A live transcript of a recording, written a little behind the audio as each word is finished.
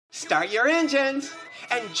Start your engines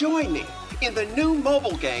and join me in the new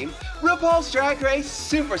mobile game, RuPaul's Drag Race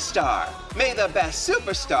Superstar. May the best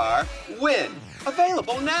superstar win.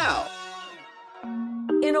 Available now.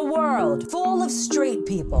 In a world full of straight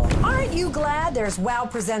people, aren't you glad there's WOW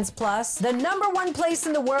Presents Plus, the #1 place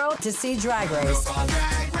in the world to see Drag Race?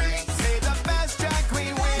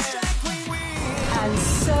 And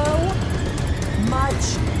so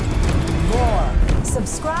much more.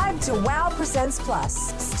 Subscribe to WOW Presents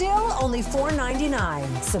Plus. Still only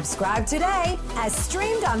 $4.99. Subscribe today as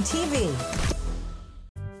streamed on TV.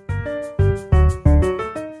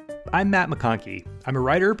 I'm Matt McConkey. I'm a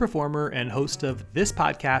writer, performer, and host of this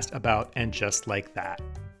podcast about And Just Like That.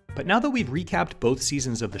 But now that we've recapped both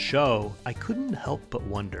seasons of the show, I couldn't help but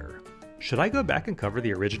wonder, should I go back and cover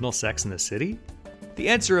the original Sex and the City? The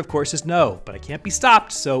answer, of course, is no, but I can't be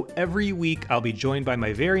stopped, so every week I'll be joined by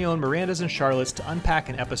my very own Mirandas and Charlottes to unpack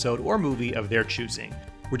an episode or movie of their choosing.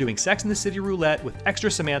 We're doing Sex and the City roulette with extra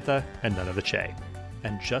Samantha and none of the Che.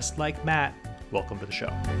 And just like Matt, welcome to the show.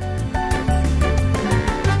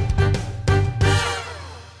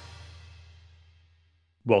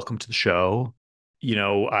 Welcome to the show. You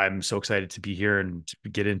know, I'm so excited to be here and to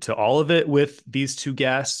get into all of it with these two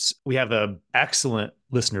guests. We have an excellent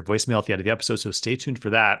listener voicemail at the end of the episode, so stay tuned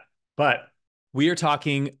for that. But we are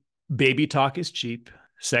talking Baby Talk is Cheap,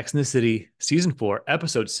 Sex and the City, Season 4,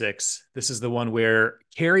 Episode 6. This is the one where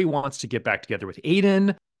Carrie wants to get back together with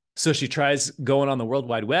Aiden, so she tries going on the World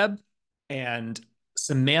Wide Web, and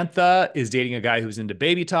Samantha is dating a guy who's into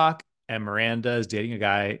baby talk, and Miranda is dating a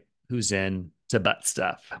guy who's into butt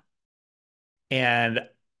stuff. And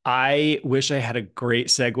I wish I had a great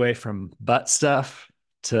segue from butt stuff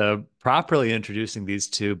to properly introducing these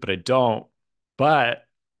two, but I don't. But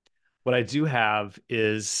what I do have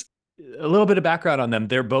is a little bit of background on them.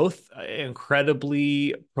 They're both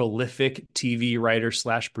incredibly prolific TV writers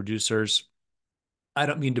 / producers. I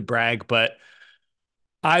don't mean to brag, but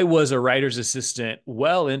I was a writer's assistant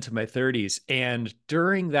well into my 30s. And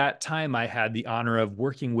during that time, I had the honor of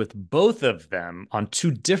working with both of them on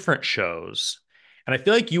 2 different shows. And I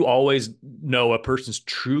feel like you always know a person's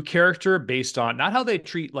true character based on not how they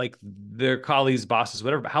treat like their colleagues, bosses,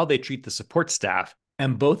 whatever, but how they treat the support staff.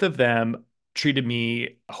 And both of them treated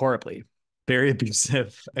me horribly, very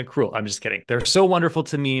abusive and cruel. I'm just kidding. They're so wonderful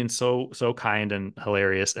to me and so kind and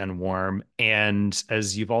hilarious and warm. And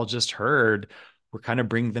as you've all just heard, we're kind of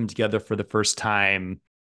bringing them together for the first time.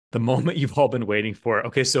 The moment you've all been waiting for.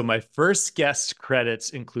 Okay, so my first guest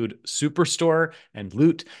credits include Superstore and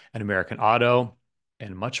Loot and American Auto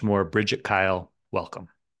and much more. Bridget, Kyle, welcome.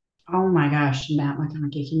 Oh my gosh, Matt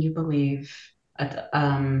McConkey, can you believe that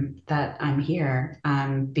I'm here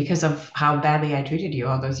because of how badly I treated you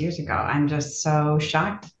all those years ago? I'm just so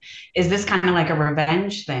shocked. Is this kind of like a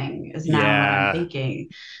revenge thing? Is now what I'm thinking.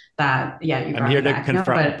 That, yeah, you I'm here to back.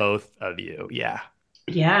 confront both of you. Yeah.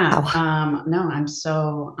 Yeah. No, I'm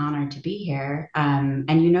so honored to be here.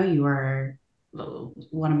 And you know, you were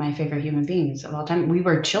one of my favorite human beings of all time. We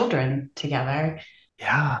were children together.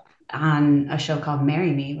 Yeah. On a show called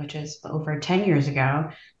Marry Me, which is over 10 years ago.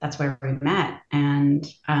 That's where we met. And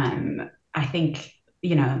I think,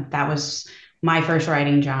 you know, that was my first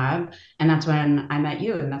writing job. And that's when I met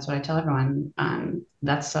you. And that's what I tell everyone.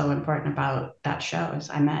 That's so important about that show is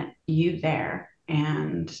I met you there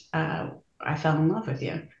and I fell in love with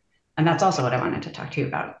you. And that's also what I wanted to talk to you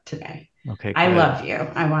about today. Okay. I love you.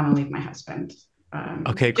 I want to leave my husband.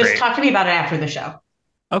 Okay, great. Just talk to me about it after the show.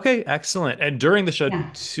 Okay, excellent. And during the show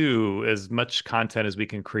too, as much content as we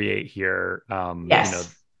can create here, yes. You know,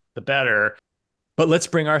 the better. But let's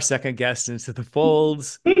bring our second guest into the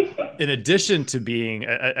folds. In addition to being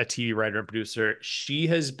a TV writer and producer, she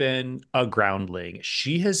has been a groundling.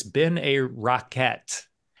 She has been a rockette.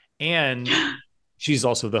 And she's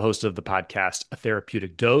also the host of the podcast, A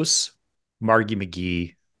Therapeutic Dose. Margee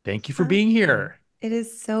Magee, thank you for being here. It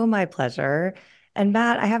is so my pleasure. And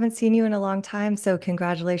Matt, I haven't seen you in a long time, so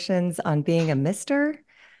congratulations on being a mister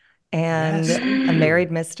and a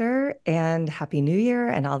married mister, and Happy New Year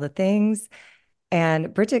and all the things.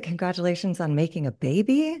 And Bridget, congratulations on making a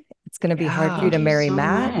baby. It's going to be hard for you to marry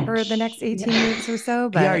Matt for the next 18 years or so.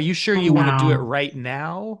 But are you sure you want to do it right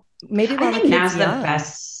now? Maybe while I think now's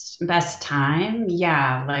the best time.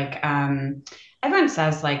 Yeah, like everyone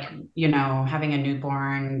says, like, you know, having a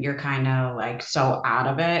newborn, you're kind of like so out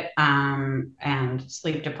of it and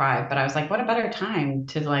sleep deprived. But I was like, what a better time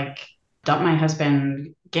to like dump my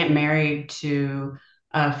husband, get married to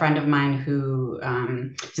a friend of mine who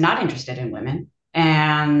is not interested in women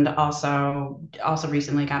and also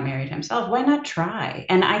recently got married himself. Why not try?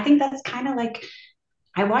 And I think that's kind of like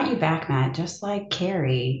I want you back, Matt, just like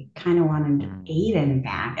Carrie kind of wanted Mm. Aiden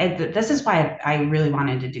back. This is why I really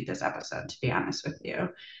wanted to do this episode, to be honest with you.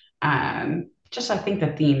 Just I think the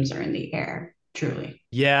themes are in the air, truly.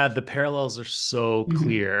 Yeah, the parallels are so Mhm.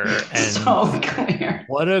 clear. And So clear.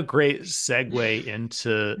 what a great segue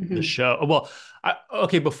into the Mhm. show. Well,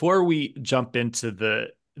 okay, before we jump into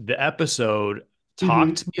the episode,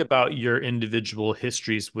 talk to Mhm. me about your individual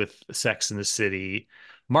histories with Sex in the City.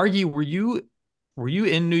 Margie, were you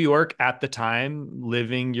in New York at the time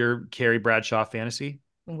living your Carrie Bradshaw fantasy?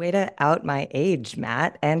 Way to out my age,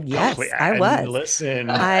 Matt. And Oh, yes, I and was. listen,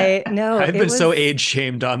 I know I've it been so was. age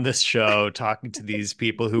shamed on this show talking to these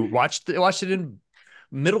people who watched it in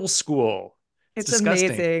middle school. It's It's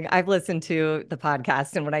disgusting. amazing. I've listened to the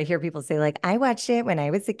podcast, and when I hear people say, like, I watched it when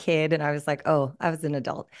I was a kid, and I was like, oh, I was an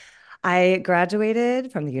adult. I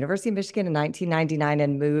graduated from the University of Michigan in 1999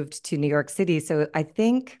 and moved to New York City. So I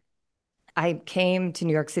think I came to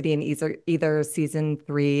New York City in either season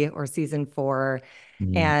 3 or season 4.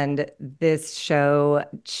 Mm. And this show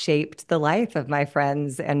shaped the life of my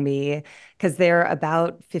friends and me because they're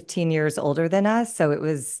about 15 years older than us. So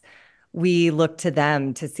we look to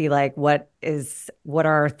them to see like what are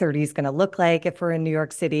our 30s going to look like if we're in New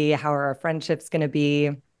York City? How are our friendships going to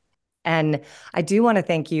be? And I do want to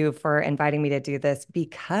thank you for inviting me to do this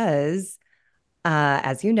because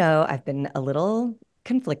as you know, I've been a little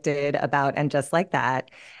conflicted about And Just Like That.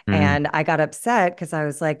 Mm. And I got upset because I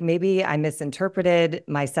was like, maybe I misinterpreted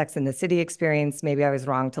my Sex in the City experience. Maybe I was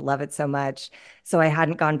wrong to love it so much. So I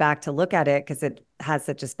hadn't gone back to look at it because it has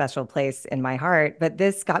such a special place in my heart. But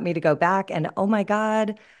this got me to go back and oh my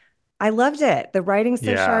God, I loved it. The writing's so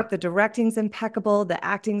Yeah. sharp, the directing's impeccable, the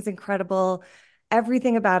acting's incredible.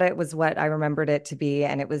 Everything about it was what I remembered it to be.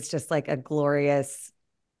 And it was just like a glorious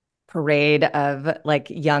parade of like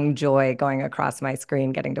young joy going across my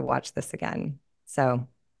screen getting to watch this again. So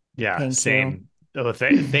Yeah, thank you. same. Oh,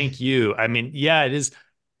 thank you. I mean, yeah, it is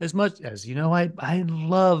as much as I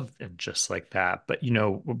love and just like that. But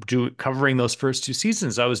covering those first two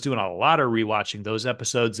seasons, I was doing a lot of rewatching those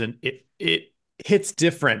episodes, and it hits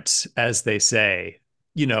different, as they say.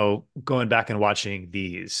 Going back and watching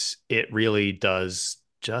these, it really does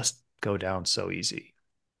just go down so easy.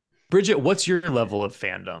 Bridget, what's your level of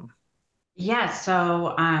fandom? Yeah,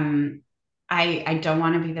 so I don't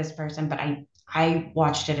want to be this person, but I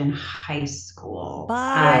watched it in high school.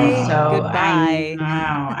 Bye. So Goodbye.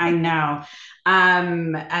 I know.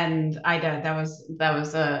 And I know that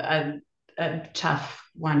was a tough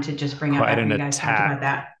one to just bring up Quite after an you guys talked about attack.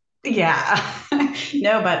 that. Yeah.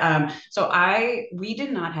 No, but so we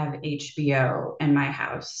did not have HBO in my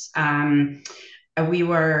house. We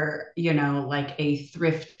were, like a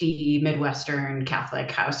thrifty Midwestern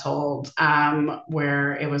Catholic household,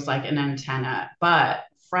 where it was like an antenna. But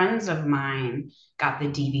friends of mine got the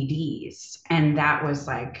DVDs, and that was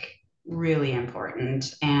like really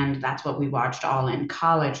important. And that's what we watched all in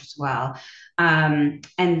college as well. And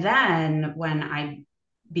then when I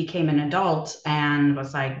became an adult and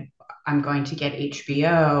was like, I'm going to get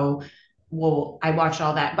HBO. Well, I watched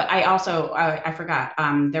all that, but I forgot.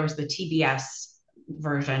 There was the TBS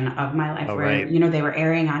version of My Life Oh, where right. they were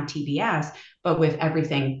airing on TBS, but with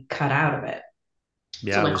everything cut out of it. So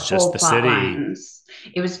Yeah, it like was just whole the plot city. lines.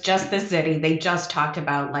 It was just the city. They just talked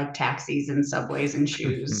about like taxis and subways and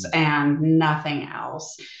shoes and nothing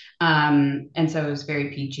else. And so it was very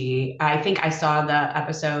PG. I think I saw the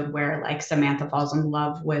episode where like Samantha falls in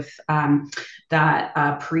love with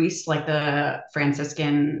that priest, like the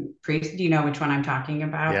Franciscan priest. Do you know which one I'm talking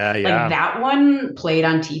about? Yeah, Like yeah. that one played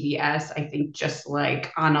on TBS, I think just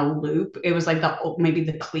like on a loop. It was like maybe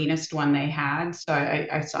the cleanest one they had. So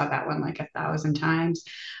I saw that one like 1,000 times.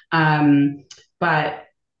 But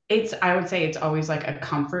I would say it's always like a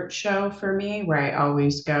comfort show for me where I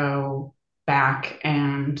always go back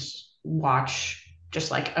and watch just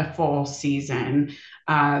like a full season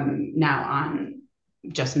now on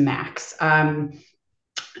just Max.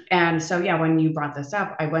 And so, yeah, when you brought this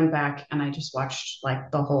up, I went back and I just watched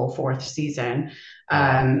like the whole fourth season.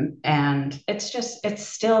 Oh, And it's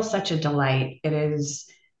still such a delight. It is,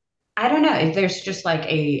 I don't know, there's just like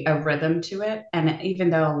a rhythm to it. And even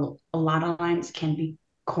though a lot of lines can be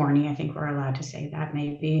corny, I think we're allowed to say that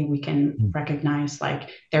maybe we can recognize like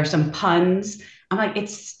there's some puns. I'm like,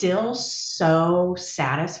 it's still so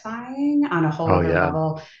satisfying on a whole oh other yeah.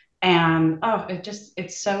 level. And oh,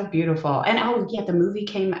 it's so beautiful. And oh, yeah, the movie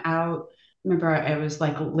came out. Remember, it was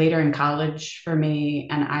like later in college for me.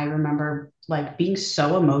 And I remember like being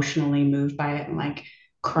so emotionally moved by it and like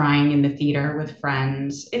crying in the theater with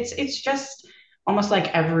friends. It's just almost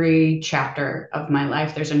like every chapter of my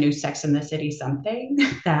life, there's a new Sex in the City something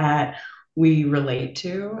that we relate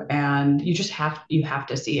to, and you have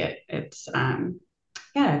to see it. It's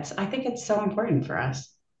yeah, it's I think it's so important for us.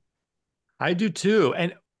 I do too.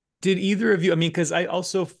 And did either of you, I mean, because I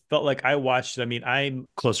also felt like I watched, I mean, I'm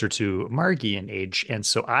closer to Margee in age. And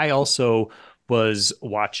so I also was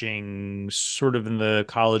watching sort of in the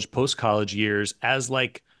college, post-college years as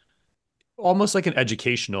like almost like an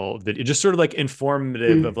educational video, just sort of like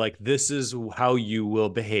informative of Mm. like, this is how you will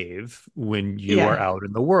behave when you are Yeah. out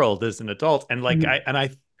in the world as an adult. And like, Mhm. I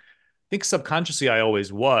think subconsciously I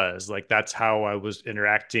always was like that's how I was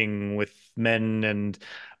interacting with men and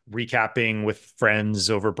recapping with friends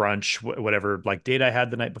over brunch, whatever like date I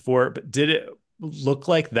had the night before. But did it look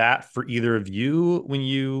like that for either of you when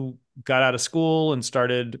you got out of school and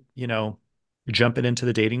started, jumping into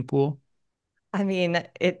the dating pool? I mean,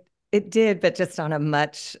 it did, but just on a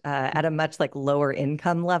much at a much like lower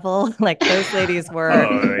income level. Like those ladies were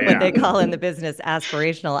Oh what yeah. they call in the business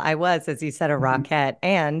aspirational. I was, as you said, a Mhm. rockette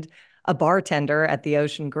and a bartender at the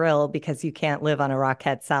Ocean Grill because you can't live on a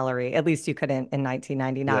rockette salary. At least you couldn't in Yeah.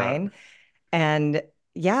 1999. And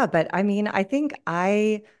yeah, but I mean, I think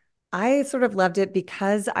I sort of loved it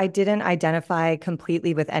because I didn't identify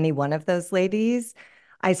completely with any one of those ladies.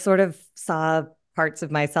 I sort of saw parts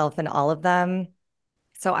of myself in all of them.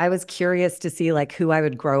 So I was curious to see like who I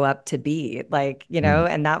would grow up to be, like, Mm.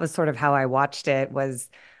 and that was sort of how I watched it was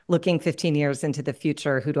looking 15 years into the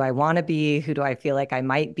future. Who do I want to be? Who do I feel like I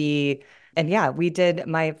might be? And yeah,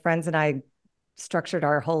 my friends and I structured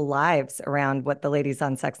our whole lives around what the ladies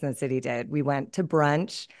on Sex and the City did. We went to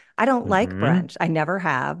brunch. I don't like Hmm. brunch. I never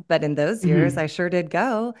have, but in those years I Mhm. sure did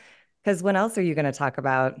go because when else are you going to talk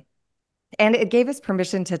about and it gave us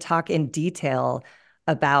permission to talk in detail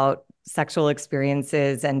about sexual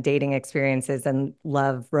experiences and dating experiences and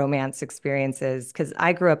love romance experiences. Because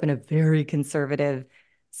I grew up in a very conservative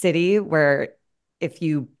city where if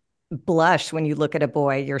you blush when you look at a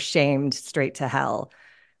boy, you're shamed straight to hell.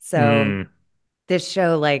 So Mm. this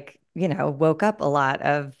show, like, woke up a lot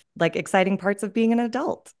of like exciting parts of being an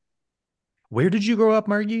adult. Where did you grow up,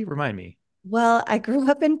 Margie? Remind me. Well, I grew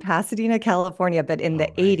up in Pasadena, California, but in the All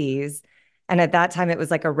right. 80s. And at that time, it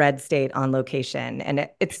was like a red state on location. And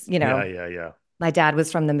Yeah, yeah, yeah. my dad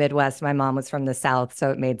was from the Midwest, my mom was from the South.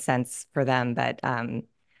 So it made sense for them. But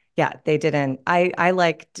yeah, they didn't. I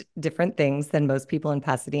liked different things than most people in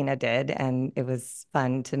Pasadena did. And it was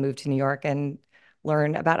fun to move to New York and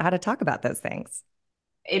learn about how to talk about those things.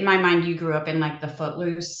 In my mind, you grew up in like the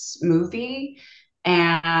Footloose movie,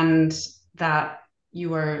 and that you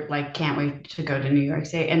were like, can't wait to go to New York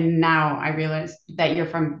City. And now I realize that you're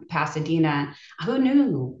from Pasadena. Who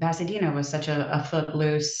knew Pasadena was such a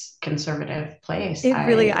footloose conservative place?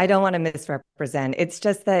 I don't want to misrepresent. It's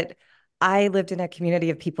just that I lived in a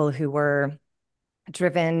community of people who were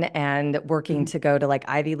driven and working Mhm. to go to like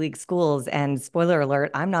Ivy League schools. And spoiler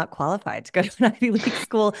alert, I'm not qualified to go to an Ivy League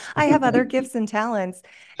school. I have other gifts and talents,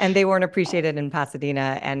 and they weren't appreciated in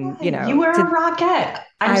Pasadena. And, You were a rocket.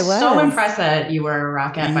 I'm I so was. impressed that you were a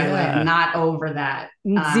rocket, by the way. I'm Yeah. not over that.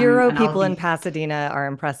 Zero And I'll people in be Pasadena are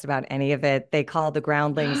impressed about any of it. They call the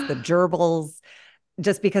groundlings the gerbils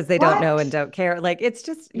just because they don't know what? and don't care. Like it's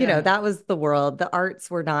just, Yeah. that was the world. The arts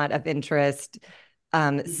were not of interest.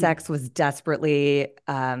 Mhm. Sex was desperately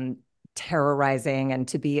terrorizing and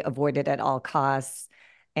to be avoided at all costs.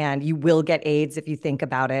 And you will get AIDS if you think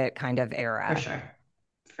about it, kind of For era. sure.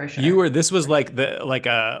 For You sure. were this was For sure. like the like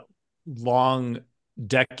a long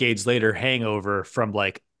decades later hangover from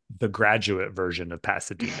like the graduate version of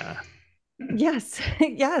Pasadena. Yes,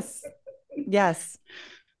 yes, yes.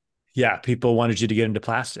 Yeah, people wanted you to get into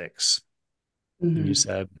plastics. And you Mhm.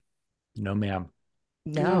 said, no, ma'am.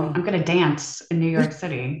 No, I'm No. going to dance in New York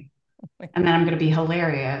City, and then I'm going to be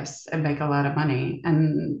hilarious and make a lot of money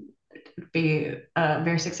and be a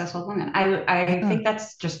very successful woman. I Yeah. think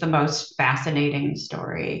that's just the most fascinating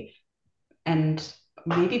story, and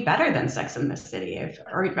maybe better than Sex in the City. I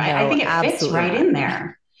No, think it fits absolutely right not. in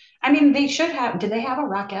there. I mean, they should have. Did they have a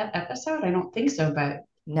Rockette episode? I don't think so, but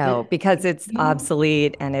No, the because it's you know,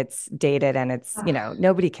 obsolete and it's dated and it's,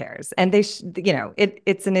 nobody cares. And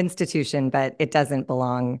it's an institution, but it doesn't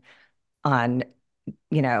belong on,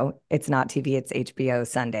 it's not TV, it's HBO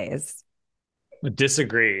Sundays.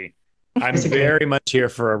 Disagree. I'm disagree. very much here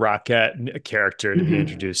for a Rocket character to be Mhm.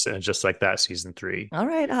 introduced and just like that season three. All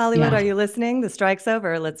right, Hollywood, are Yeah, you listening? The strike's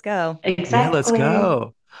over. Let's go. Yeah, let's exactly.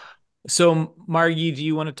 go. So, Margie, do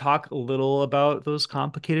you want to talk a little about those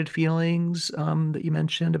complicated feelings that you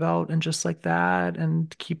mentioned about and just like that,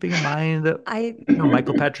 and keeping in mind that I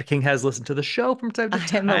Michael Patrick King has listened to the show from time to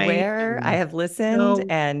I am time. aware. I And, have listened no,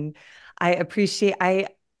 and I appreciate I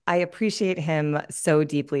I appreciate him so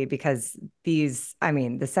deeply because the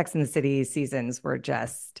Sex and the City seasons were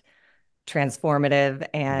just transformative.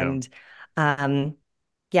 Yeah. And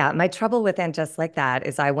yeah, my trouble with And Just Like That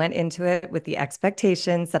is I went into it with the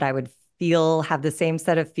expectations that I would have the same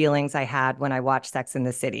set of feelings I had when I watched Sex in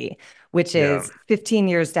the City, which Yeah. is 15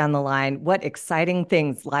 years down the line. What exciting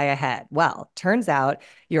things lie ahead? Well, turns out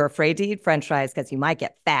you're afraid to eat French fries because you might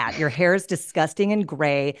get fat. Your hair is disgusting and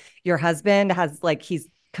gray. Your husband he's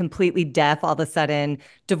completely deaf all of a sudden.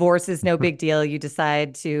 Divorce is no big deal. You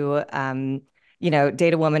decide to,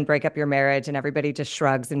 date a woman, break up your marriage, and everybody just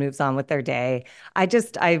shrugs and moves on with their day.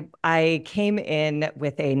 I came in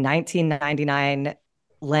with a 1999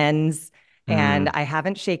 lens, and I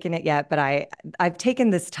haven't shaken it yet, but I've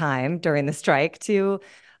taken this time during the strike to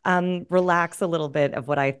relax a little bit of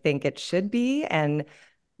what I think it should be and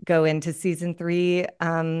go into season 3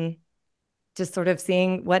 just sort of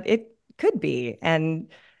seeing what it could be.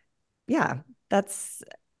 And yeah,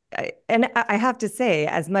 I have to say,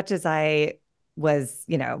 as much as I was,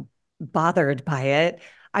 bothered by it,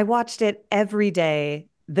 I watched it every day,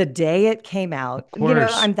 the day it came Of out.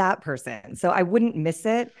 course. I'm that person. So I wouldn't miss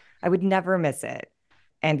it. I would never miss it.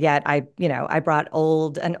 And yet I brought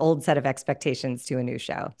an old set of expectations to a new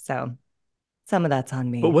show. So some of that's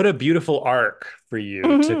on But me. what a beautiful arc for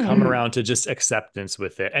you to come around to just acceptance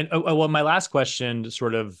with it. And well, my last question,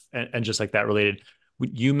 sort of, and just like that related,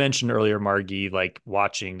 you mentioned earlier, Margee, like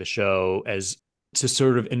watching the show as to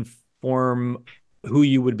sort of inform who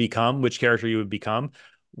you would become, which character you would become.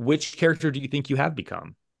 Which character do you think you have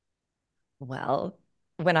become? Well,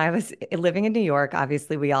 when I was living in New York,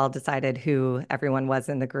 obviously we all decided who everyone was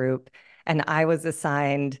in the group. And I was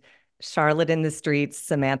assigned Charlotte in the streets,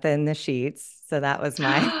 Samantha in the sheets. So that was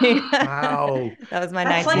my Wow. that was my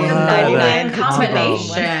That's like a 1999 no-win combo.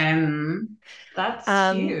 combination.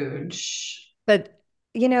 That's huge. But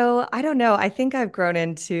I don't know. I think I'm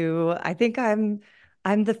the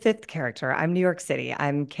fifth character. I'm New York City.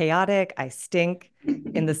 I'm chaotic. I stink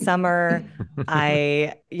in the summer.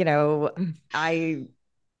 I, you know, I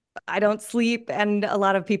I don't sleep and a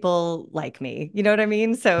lot of people like me. You know what I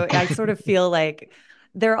mean? So I sort of feel like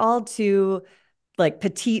they're all too like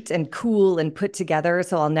petite and cool and put together,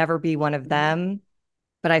 so I'll never be one of them,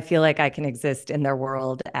 but I feel like I can exist in their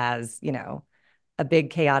world as, a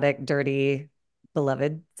big, chaotic, dirty,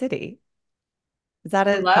 beloved city. Is that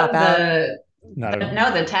I a cop love out? Not at all.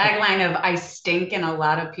 no, the tagline of I stink and a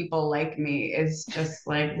lot of people like me is just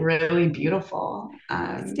like really beautiful.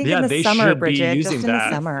 I stink in Yeah, the they summer, should be Bridget, just using in the that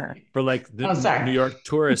summer. for like Oh, the New sorry. York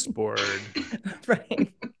Tourist Board.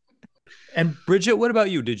 Right. And Bridget, what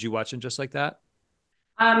about you? Did you watch it just like that?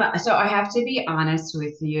 So I have to be honest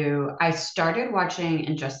with you. I started watching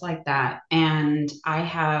and just like that, and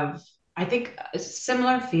I think,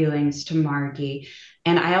 similar feelings to Margee.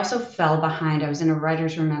 And I also fell behind. I was in a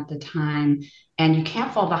writer's room at the time, and you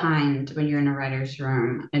can't fall behind when you're in a writer's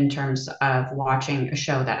room in terms of watching a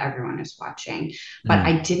show that everyone is watching. But Mm.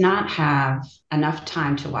 I did not have enough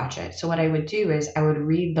time to watch it. So what I would do is I would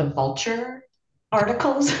read the Vulture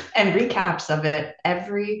articles and recaps of it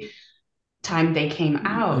every time they came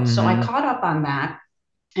out. So I Hmm. caught up on that.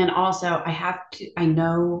 And also, I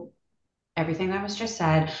know everything that was just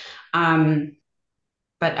said. Um,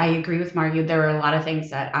 but I agree with Margie. There were a lot of things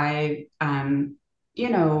that you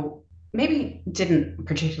know, maybe didn't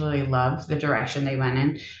particularly love the direction they went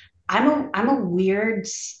in. I'm a weird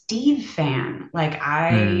Steve fan.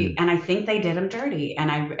 Mm. And I think they did him dirty,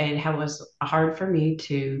 and was hard for me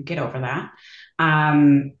to get over that.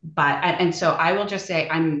 And so I will just say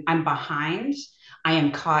I'm behind. I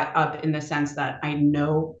am caught up in the sense that I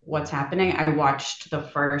know what's happening. I watched the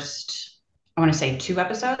first, I want to say 2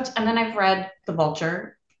 episodes, and then I've read the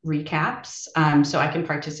Vulture recaps, so I can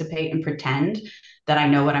participate and pretend that I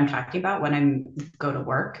know what I'm talking about when I go to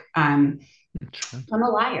work. I'm a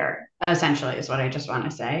liar, essentially, is what I just want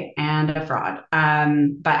to say, and a fraud.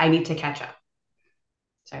 But I need to catch up.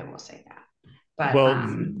 So I will say that. But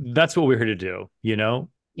Well, that's what we're here to do, you know?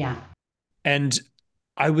 yeah. And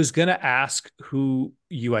I was gonna ask who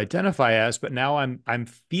you identify as, but now I'm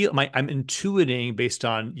intuiting based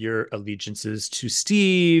on your allegiances to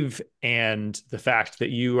Steve and the fact that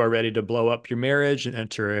you are ready to blow up your marriage and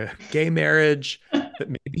enter a gay marriage, that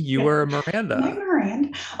maybe you are a My Miranda.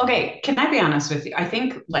 Miranda. Okay, can I be honest with you? I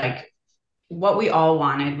think like what we all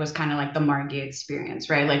wanted was kind of like the Margee experience,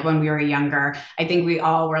 right? Like when we were younger, I think we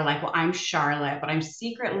all were like, well, I'm Charlotte, but I'm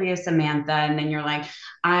secretly a Samantha. And then you're like,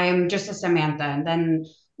 I'm just a Samantha. And then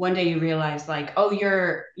one day you realize like, oh,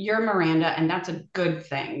 you're Miranda, and that's a good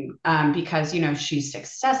thing, because she's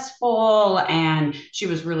successful and she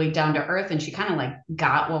was really down to earth and she kind of like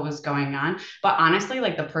got what was going on. But honestly,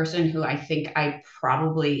 like the person who I think I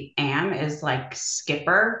probably am is like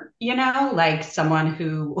Skipper, like someone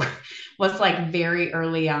who was like very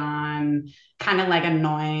early on kind of like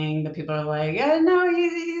annoying. The people are like, yeah, no,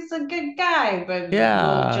 he's a good guy, but will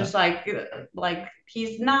Yeah. just like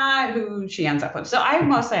he's not who she ends up with. So I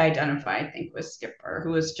mostly identify, I think, with Skipper,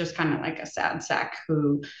 who was just kind of like a sad sack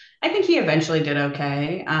who I think he eventually did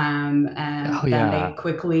okay. And Oh then they yeah.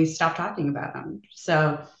 quickly stopped talking about him.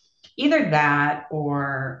 So either that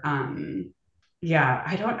or yeah,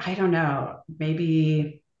 I don't know.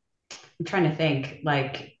 Maybe I'm trying to think,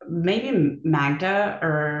 like maybe Magda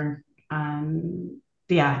or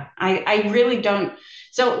yeah, I really don't.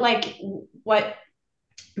 So like what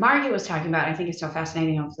Margee was talking about, I think is so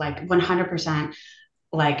fascinating of like 100%,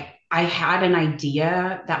 like I had an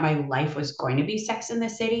idea that my life was going to be Sex in the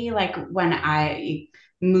City. Like when I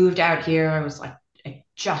moved out here, I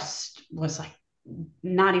just was like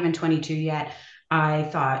not even 22 yet. I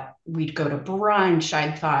thought we'd go to brunch.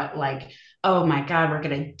 I thought like, oh my God, we're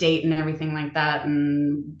gonna date and everything like that.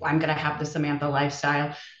 And I'm gonna have the Samantha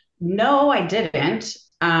lifestyle. No, I didn't.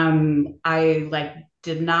 I like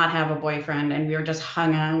did not have a boyfriend and we were just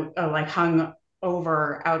hung out, like hung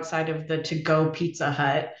over outside of the to-go Pizza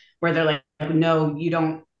Hut where they're like, no, you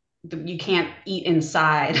can't eat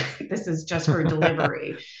inside. This is just for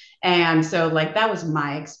delivery. And so like that was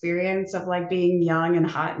my experience of like being young and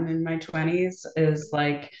hot and in my 20s is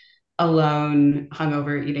like alone,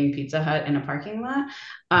 hungover, eating Pizza Hut in a parking lot.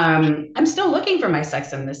 I'm still looking for my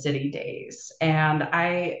Sex in the City days, and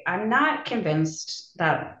I'm not convinced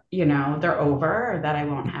that they're over or that I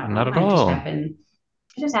won't have Not them. at all. I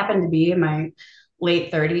just happened to be in my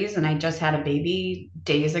late 30s, and I just had a baby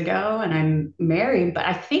days ago, and I'm married. But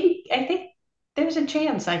I think there's a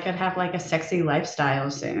chance I could have like a sexy lifestyle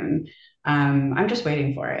soon. I'm just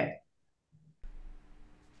waiting for it.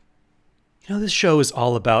 This show is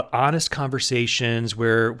all about honest conversations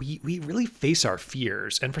where we really face our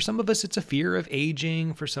fears. And for some of us, it's a fear of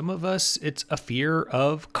aging. For some of us, it's a fear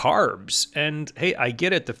of carbs. And hey, I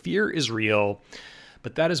get it. The fear is real.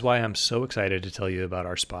 But that is why I'm so excited to tell you about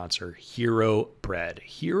our sponsor, Hero Bread.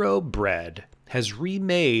 Hero Bread has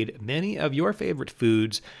remade many of your favorite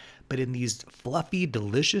foods, but in these fluffy,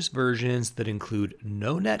 delicious versions that include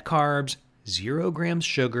no net carbs, 0 grams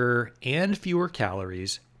sugar, and fewer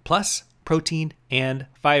calories, plus protein and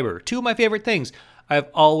fiber. Two of my favorite things. I've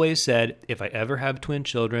always said if I ever have twin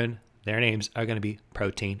children, their names are going to be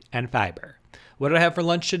protein and fiber. What did I have for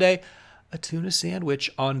lunch today? A tuna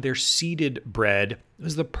sandwich on their seeded bread. It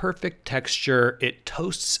was the perfect texture. It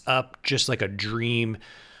toasts up just like a dream.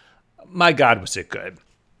 My God, was it good.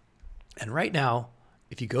 And right now,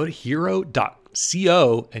 if you go to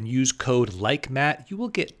hero.co and use code LikeMatt, you will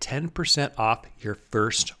get 10% off your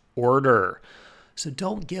first order. So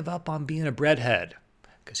don't give up on being a breadhead,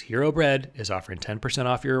 because Hero Bread is offering 10%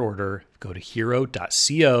 off your order. Go to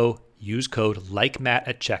hero.co, use code LikeMatt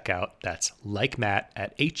at checkout. That's LikeMatt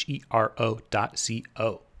at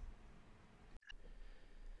hero.co.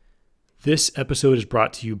 This episode is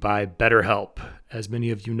brought to you by BetterHelp. As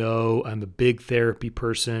many of you know, I'm a big therapy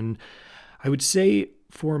person. I would say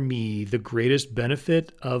for me, the greatest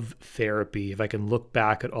benefit of therapy, if I can look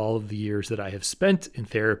back at all of the years that I have spent in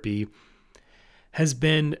therapy, has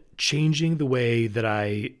been changing the way that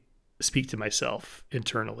I speak to myself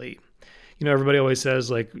internally. Everybody always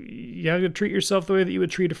says like, you have to treat yourself the way that you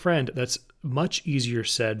would treat a friend. That's much easier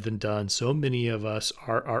said than done. So many of us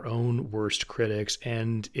are our own worst critics,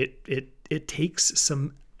 and it takes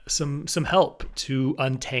some help to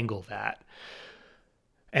untangle that.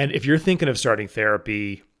 And if you're thinking of starting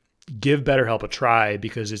therapy, give BetterHelp a try,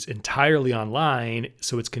 because it's entirely online,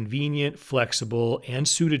 so it's convenient, flexible, and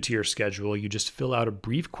suited to your schedule. You just fill out a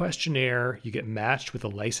brief questionnaire, you get matched with a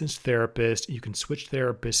licensed therapist, you can switch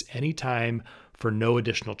therapists anytime for no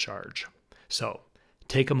additional charge. So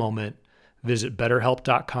take a moment, visit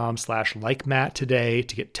betterhelp.com/likematt today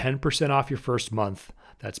to get 10% off your first month.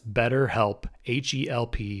 That's BetterHelp,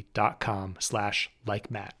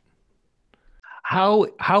 HELP.com/likematt.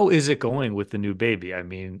 How is it going with the new baby? I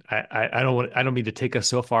mean, I don't mean to take us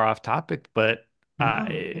so far off topic, but No,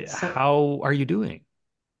 how are you doing?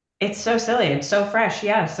 it's so silly. It's so fresh.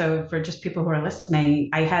 Yeah. So for just people who are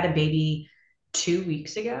listening, I had a baby 2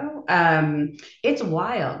 weeks ago. It's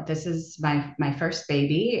wild. This is my first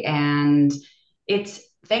baby, and it's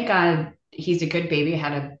thank God he's a good baby. I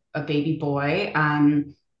had a baby boy.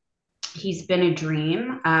 He's been a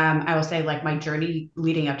dream. I will say, like, my journey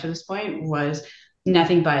leading up to this point was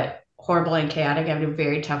nothing but horrible and chaotic. I had a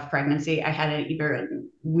very tough pregnancy. I had an even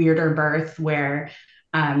weirder birth where,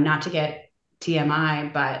 not to get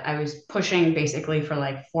TMI, but I was pushing basically for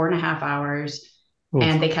like 4.5 hours. Oof.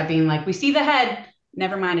 And they kept being like, we see the head,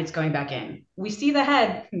 never mind, it's going back in. We see the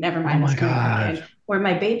head, never Oh mind, it's my going back God. in. Where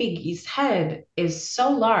my baby's head is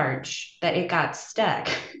so large that it got stuck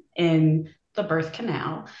in the birth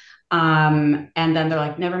canal. And then they're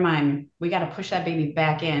like, never mind, we got to push that baby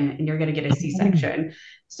back in and you're going to get a C-section.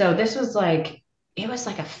 So this was like, it was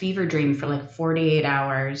like a fever dream for like 48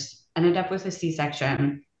 hours. Ended up with a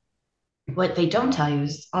C-section. What they don't tell you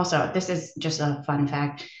is also, this is just a fun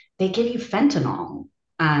fact, they give you fentanyl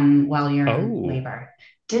while you're in Oh, labor.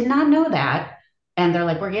 Did not know that. And they're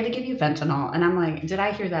like, we're going to give you fentanyl. And I'm like, did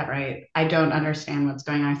I hear that right? I don't understand what's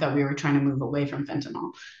going on. I thought we were trying to move away from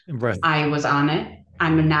fentanyl. right. I was on it.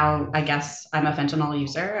 I'm now, I guess I'm a fentanyl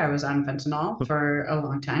user. I was on fentanyl for a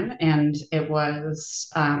long time. And it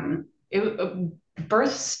was,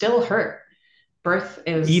 birth still hurt. Birth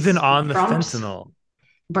Even is on the trumps fentanyl.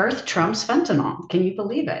 birth trumps fentanyl. Can you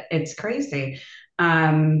believe it? It's crazy.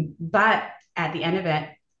 But at the end of it,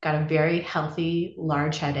 got a very healthy,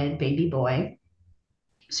 large-headed baby boy,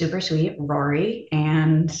 super sweet, Rory.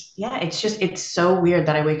 And yeah, it's so weird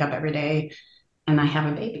that I wake up every day and I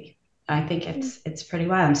have a baby. I think it's pretty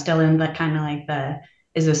wild. I'm still in the kind of like the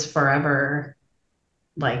is this forever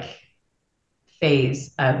like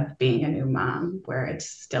phase of being a new mom where it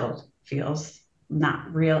still feels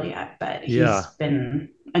not real yet, but he's Yeah. been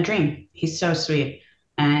a dream. He's so sweet.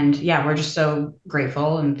 And yeah, we're just so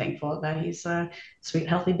grateful and thankful that he's a sweet,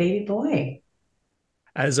 healthy baby boy.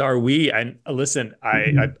 As are we. And listen,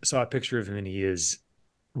 I saw a picture of him and he is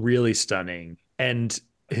really stunning. And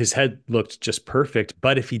his head looked just perfect.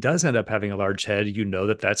 But if he does end up having a large head, you know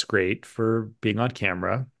that that's great for being on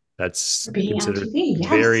camera. That's For being on considered TV, a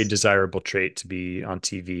very yes. desirable trait to be on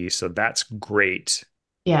TV. So that's great.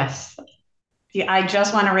 Yes. Yeah, I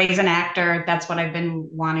just want to raise an actor. That's what I've been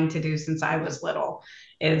wanting to do since I was little.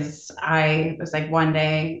 Is I was like one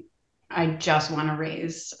day I just want to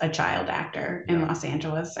raise a child actor in Yeah. Los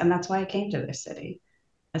Angeles, and that's why I came to this city,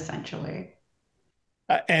 essentially.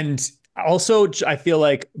 And also, I feel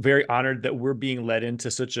like very honored that we're being led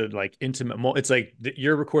into such a like intimate moment. It's like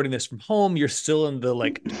you're recording this from home. You're still in the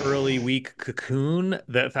like early week cocoon.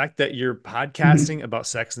 The fact that you're podcasting about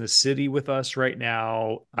Sex in the City with us right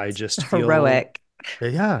now, I just feel, Heroic.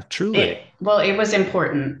 yeah, truly. It was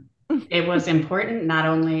important. It was important not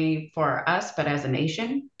only for us, but as a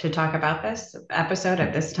nation to talk about this episode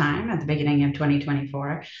at this time at the beginning of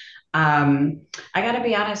 2024. I got to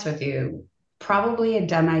be honest with you, probably a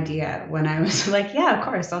dumb idea when I was like, yeah, of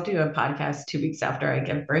course, I'll do a podcast 2 weeks after I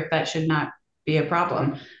give birth. That should not be a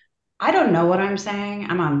problem. I don't know what I'm saying.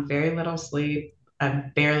 I'm on very little sleep.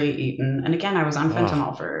 I've barely eaten. And again, I was on Oh,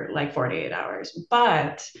 fentanyl for like 48 hours,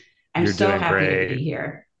 but I'm you're so doing happy to great. be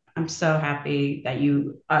here. I'm so happy that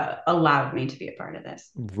you allowed me to be a part of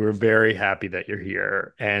this. We're very happy that you're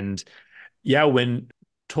here. And yeah, when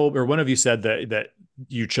told or one of you said that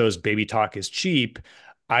you chose Baby Talk is cheap,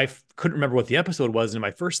 I couldn't remember what the episode was, and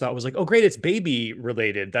my first thought was like, "Oh, great, it's baby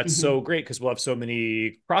related. That's so Mhm. great because we'll have so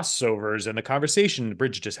many crossovers and the conversation.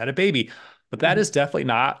 Bridget just had a baby, but that is Mhm. definitely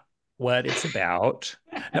not what it's about."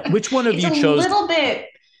 Now, which one of It's you a chose? little bit.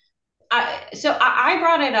 I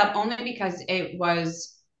brought it up only because it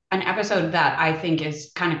was an episode that I think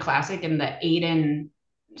is kind of classic in the Aiden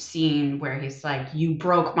scene where he's like, "You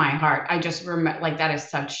broke my heart." I just remember like that is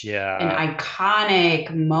such an Yeah,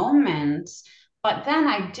 iconic moment. But then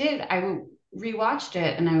I rewatched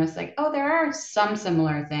it and I was like, "Oh, there are some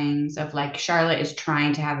similar things of like Charlotte is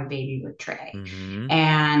trying to have a baby with Trey." hmm,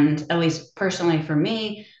 And at least personally for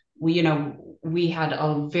me, we had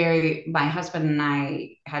my husband and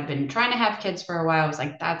I had been trying to have kids for a while. I was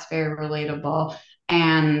like, that's very relatable.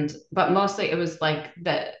 But mostly it was like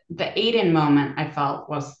the Aiden moment I felt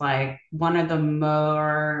was like one of the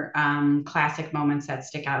more classic moments that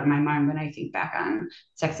stick out in my mind when I think back on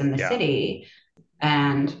Sex in the yeah. City.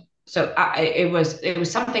 And so it was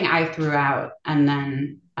something I threw out, and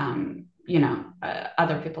then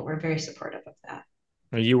other people were very supportive of that.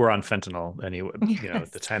 You were on fentanyl anyway. At Yes.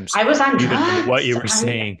 the times I was on you didn't know what drugs. you were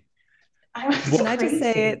saying. I was Can I Well, just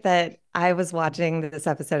say crazy. that I was watching this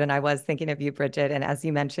episode and I was thinking of you, Bridget. And as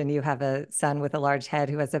you mentioned, you have a son with a large head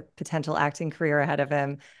who has a potential acting career ahead of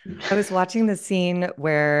him. I was watching the scene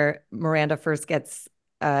where Miranda first gets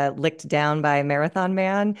licked down by Marathon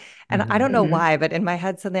Man. And I don't know mhm. Mhm. why, but in my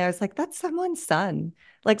head, suddenly I was like, that's someone's son.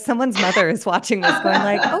 Like someone's mother is watching this going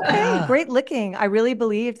like, okay, Yeah. great licking. I really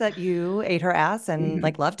believed that you ate her ass and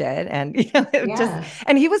like Mhm. loved it. And you know, it just Yeah.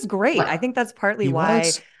 and he was great. I What? think that's partly He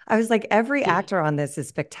why was. I was like, every actor on this is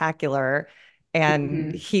spectacular.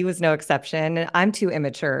 And Mhm. he was no exception. And I'm too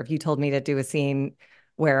immature. If you told me to do a scene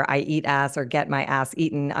where I eat ass or get my ass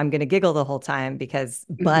eaten, I'm going to giggle the whole time because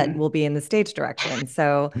butt Mhm. will be in the stage direction.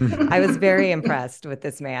 So I was very impressed with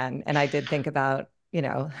this man. And I did think about, you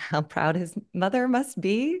know, how proud his mother must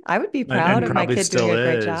be. I would be proud And of my probably kid doing still a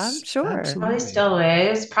great job. is. Sure. Probably Absolutely. still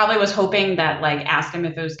is. Probably was hoping that, like, asked him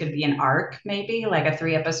if it was going to be an arc, maybe like a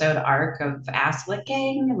 3 episode arc of ass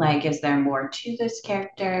licking. Like, is there more to this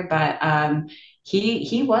character? But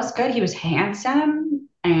he was good. He was handsome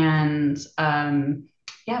and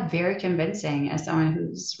yeah, very convincing as someone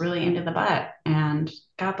who's really into the butt. And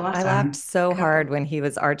God bless I laughed him. so God hard bless. when he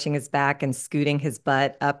was arching his back and scooting his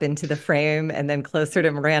butt up into the frame and then closer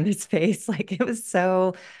to Miranda's face. Like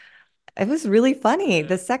it was really funny.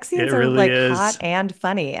 The sex It scenes are really like hot is. and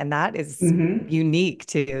funny, and that is Hmm. unique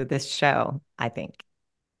to this show, I think.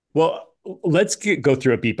 Well, let's go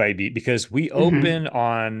through it beat by beat because we Hmm. open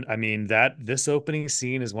on, I mean, that this opening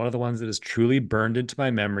scene is one of the ones that is truly burned into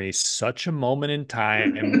my memory. Such a moment in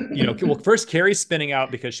time. You know, well, first Carrie's spinning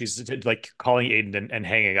out because she's like calling Aiden and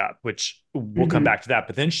hanging up, which we'll come Hmm. back to that.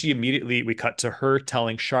 But then we cut to her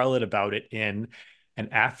telling Charlotte about it in an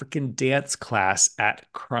African dance class at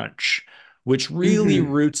Crunch, which really Hmm.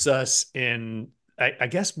 roots us in I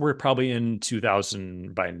guess we're probably in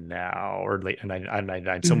 2000 by now or late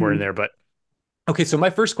 99, somewhere in Hmm. there. But okay, so my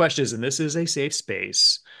first question is, and this is a safe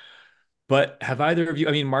space, but have either of you,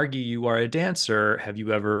 I mean, Margie, you are a dancer. Have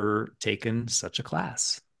you ever taken such a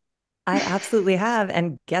class? I absolutely have.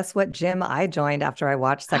 And guess what gym I joined after I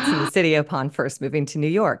watched Sex in the City upon first moving to New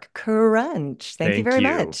York? Crunch. Thank you Thank very you.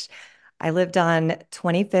 much. I lived on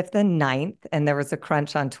 25th and 9th, and there was a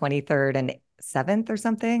Crunch on 23rd and 7th or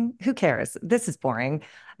something. Who cares? This is boring.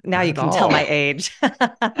 Now Not you at can tell my all. age.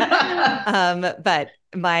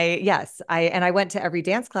 But yes, I went to every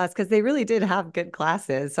dance class because they really did have good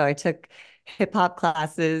classes. So I took hip hop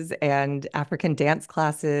classes and African dance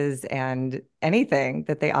classes and anything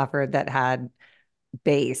that they offered that had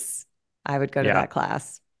bass, I would go to Yeah. that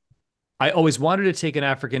class. I always wanted to take an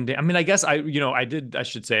African dance. I mean, I guess I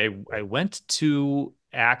should say I went to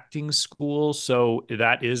acting school. So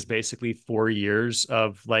that is basically 4 years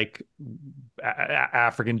of like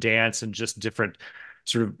African dance and just different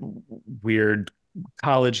sort of weird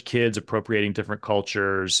college kids appropriating different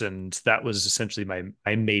cultures. And that was essentially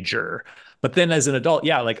my major. But then as an adult,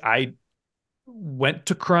 yeah, like I went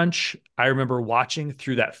to Crunch. I remember watching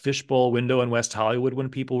through that fishbowl window in West Hollywood when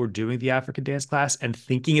people were doing the African dance class and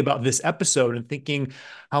thinking about this episode and thinking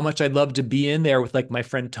how much I'd love to be in there with like my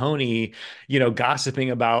friend Tony,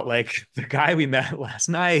 gossiping about like the guy we met last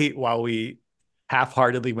night while we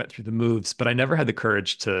half-heartedly went through the moves, but I never had the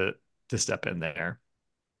courage to step in there.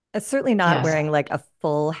 It's certainly not Yes. wearing like a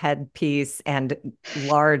full headpiece and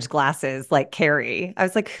large glasses like Carrie. I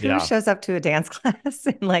was like, who Yeah. shows up to a dance class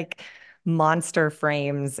in like monster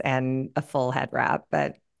frames and a full head wrap?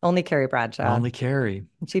 But only Carrie Bradshaw. Only Carrie.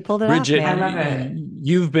 She pulled it off, Bridget, I man. love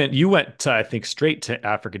it. you went to, I think, straight to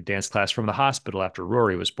African dance class from the hospital after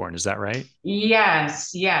Rory was born. Is that right?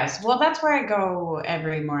 Yes, yes. Well, that's where I go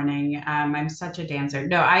every morning. I'm such a dancer.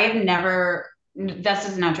 No, I have never, this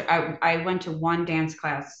is not true. I went to one dance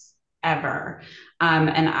class ever.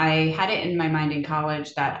 And I had it in my mind in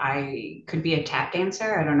college that I could be a tap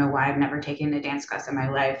dancer. I don't know why I've never taken a dance class in my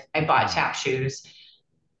life. I bought Hmm. tap shoes,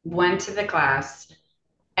 went to the class.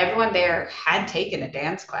 Everyone there had taken a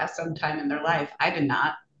dance class sometime in their life. I did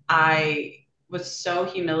not. I was so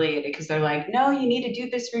humiliated because they're like, no, you need to do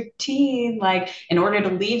this routine. Like, in order to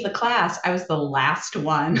leave the class, I was the last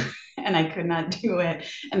one and I could not do it.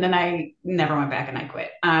 And then I never went back and I quit.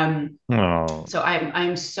 Oh, So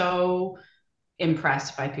I'm so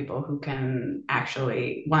impressed by people who can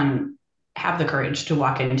actually, one, have the courage to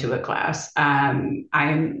walk into a class.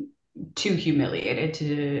 I'm too humiliated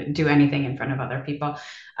to do anything in front of other people.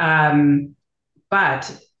 Um,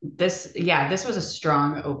 but this was a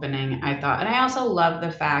strong opening, I thought. And I also love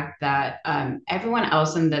the fact that everyone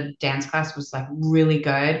else in the dance class was like really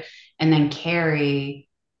good. And then Carrie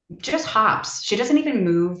just hops. She doesn't even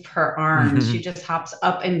move her arms. She just hops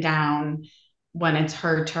up and down when it's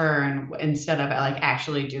her turn instead of like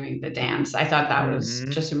actually doing the dance. I thought that was hmm.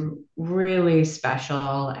 just really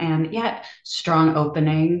special and yet strong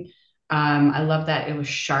opening. I love that it was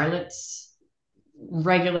Charlotte's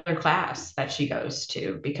regular class that she goes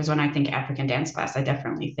to because when I think African dance class, I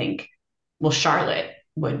definitely think, well, Charlotte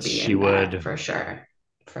would be She in that would. for sure.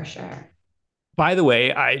 For sure. By the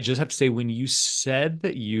way, I just have to say, when you said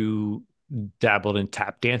that you dabbled in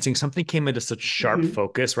tap dancing, something came into such sharp Mhm.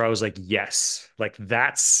 focus where I was like, yes, like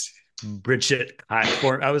that's Bridget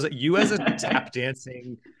for I was like, you as a tap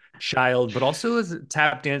dancing child, but also as a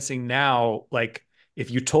tap dancing now, like if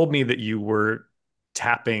you told me that you were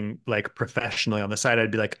tapping like professionally on the side, I'd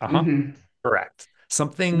be like, uh-huh, Mhm. correct.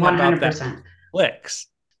 Something about that 100%. clicks.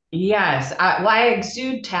 Yes, well, I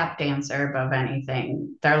exude tap dancer above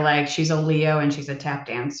anything. They're like, she's a Leo and she's a tap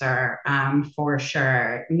dancer, for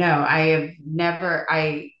sure. No, I have never.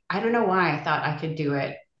 I don't know why I thought I could do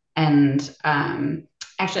it. And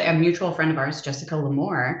actually, a mutual friend of ours, Jessica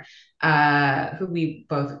Lamore, who we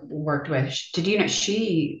both worked with, did you know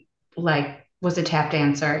she like was a tap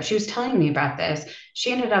dancer? She was telling me about this.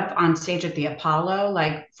 She ended up on stage at the Apollo,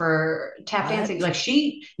 like for tap dancing. What?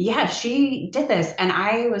 Like yeah, she did this. And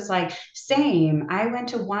I was like, same. I went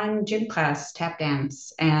to one gym class, tap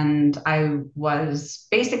dance, and I was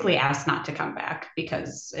basically asked not to come back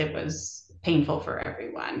because it was painful for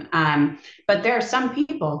everyone. But there are some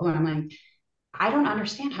people who I'm like, I don't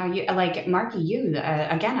understand how you like Marky, you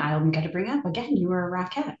again, I'm going to bring up again, you were a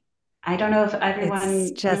Rockette. I don't know if It's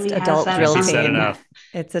everyone just really has adult that drill Can't be said something. team. enough.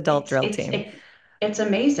 It's adult It's drill it's team. it's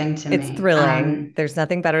amazing to It's me. thrilling. There's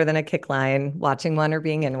nothing better than a kick line, watching one or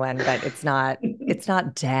being in one, but it's not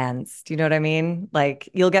dance. Do you know what I mean? Like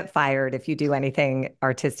you'll get fired if you do anything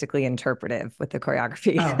artistically interpretive with the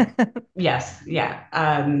choreography. Oh, yes, yeah.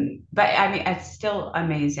 But I mean, it's still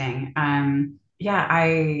amazing. Yeah,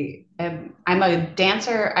 I'm a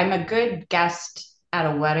dancer. I'm a good guest at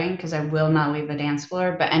a wedding because I will not leave the dance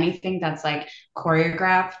floor. But anything that's like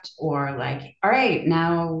choreographed or like, all right,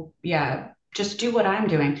 now, yeah, just do what I'm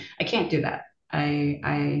doing. I can't do that.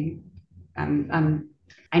 I'm, I'm,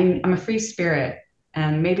 I'm a free spirit,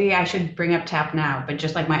 and maybe I should bring up tap now, but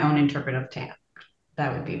just like my own interpretive tap.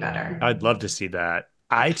 That would be better. I'd love to see that.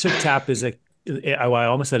 I took tap as a, well, I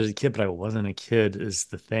almost said as a kid, but I wasn't a kid, is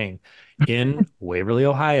the thing. In Waverly,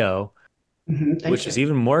 Ohio, Thank which is you.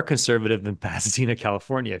 even more conservative than Pasadena,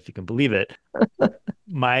 California, if you can believe it.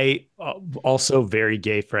 My also very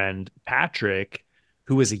gay friend, Patrick,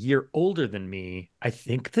 who was a year older than me, I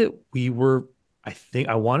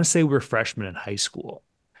want to say we were freshmen in high school.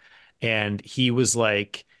 And he was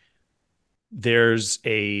like, there's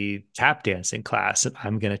a tap dancing class and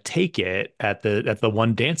I'm going to take it at the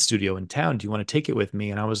one dance studio in town. Do you want to take it with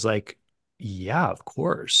me? And I was like, yeah, of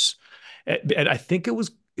course. And I think it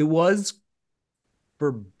was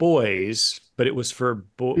for boys, but it was for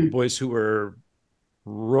Mm. boys who were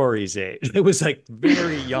Rory's age. It was like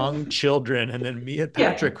very young children, and then me and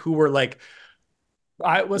Yeah. Patrick, who were like,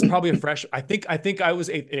 I was probably a fresh. I think I was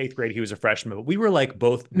eighth grade. He was a freshman, but we were like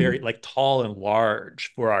both very Mhm. like tall and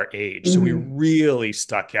large for our age, so we Mhm. really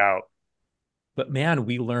stuck out. But man,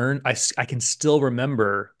 we learned. I can still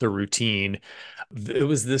remember the routine. It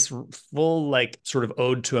was this full like sort of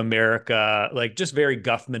ode to America, like just very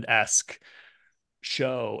Guffman-esque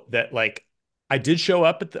show that like I did show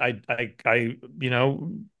up at I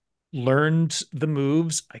learned the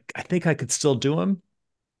moves. I think I could still do them,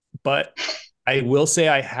 but I will say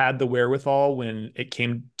I had the wherewithal when it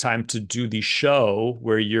came time to do the show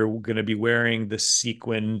where you're going to be wearing the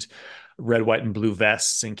sequined red, white, and blue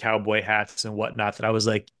vests and cowboy hats and whatnot. That I was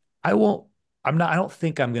like, I won't. I'm not. I don't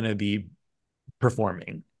think I'm going to be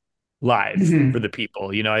performing live for Mhm. the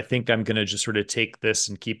people. I think I'm going to just sort of take this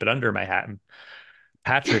and keep it under my hat. And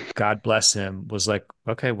Patrick, God bless him, was like,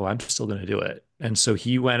 okay, well, I'm still going to do it. And so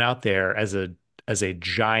he went out there as a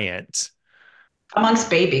giant. Amongst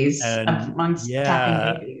babies, And amongst tapping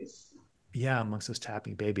yeah, babies. yeah, amongst those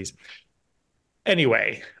tapping babies.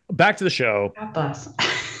 Anyway, back to the show. God bless.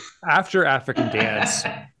 After African dance,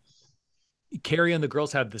 Carrie and the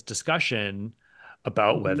girls have this discussion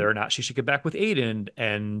about whether Mhm. or not she should get back with Aiden.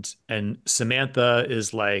 And Samantha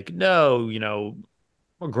is like, no,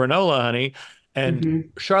 granola, honey. And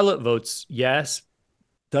Mhm. Charlotte votes yes,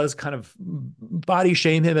 does kind of body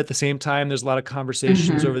shame him at the same time. There's a lot of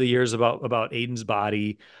conversations over Mhm. the years about Aiden's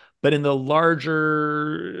body. But in the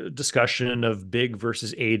larger discussion of Big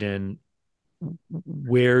versus Aiden,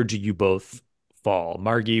 where do you both fall?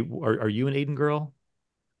 Margee, are you an Aiden girl?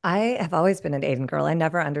 I have always been an Aiden girl. I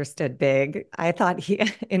never understood Big. I thought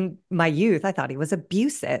in my youth, I thought he was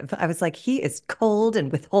abusive. I was like, he is cold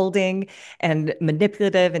and withholding and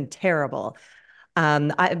manipulative and terrible.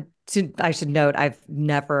 I should note, I've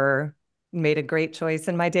never made a great choice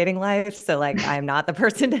in my dating life. So like, I'm not the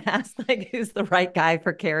person to ask like, who's the right guy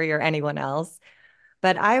for Carrie or anyone else.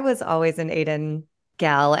 But I was always an Aiden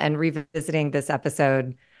gal, and revisiting this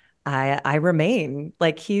episode, I remain.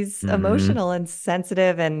 Like he's Hmm. emotional and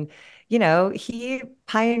sensitive and he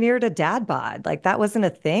pioneered a dad bod. Like that wasn't a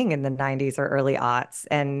thing in the 90s or early aughts.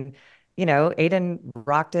 And Aiden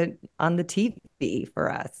rocked it on the TV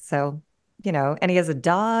for us. So, and he has a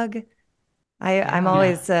dog. I'm Yeah.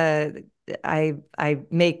 always I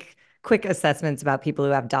make quick assessments about people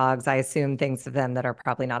who have dogs. I assume things of them that are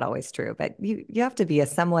probably not always true, but you have to be a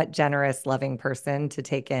somewhat generous, loving person to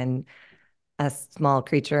take in a small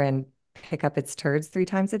creature and pick up its turds 3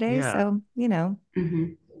 times a day. Yeah. So,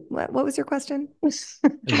 Mhm. what was your question?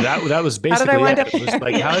 That was How did I basically wind it. up It was there?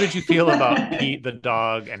 like, how did you feel about Pete the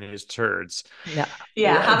dog and his turds? No.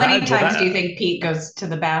 Yeah. How many Well, times do you think Pete goes to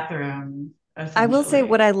the bathroom, I will say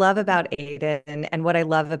what essentially? I love about Aiden and what I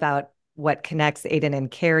love about what connects Aiden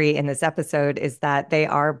and Carrie in this episode is that they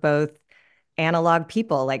are both analog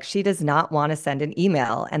people. Like she does not want to send an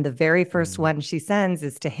email. And the very first mm, one she sends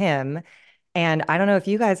is to him. And I don't know if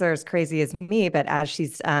you guys are as crazy as me, but as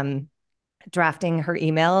she's drafting her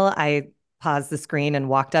email, I paused the screen and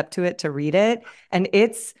walked up to it to read it. And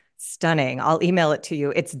it's stunning. I'll email it to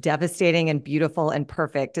you. It's devastating and beautiful and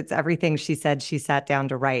perfect. It's everything she said she sat down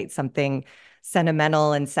to write, something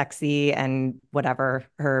sentimental and sexy and whatever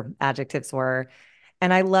her adjectives were.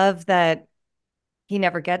 And I love that he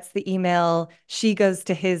never gets the email. She goes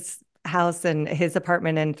to his house and his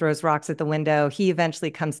apartment and throws rocks at the window. He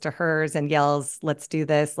eventually comes to hers and yells, "Let's do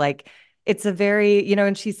this." Like it's a very,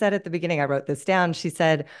 and she said at the beginning, I wrote this down. She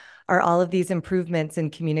said, "Are all of these improvements in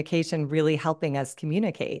communication really helping us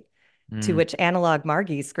communicate?" To mm, which analog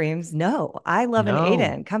Margee screams, "No, I love an no.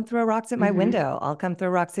 Aiden. Come throw rocks at my Hmm. window. I'll come throw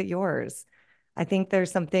rocks at yours." I think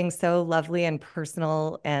there's something so lovely and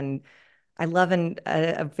personal and I love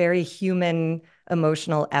a very human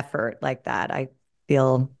emotional effort like that. I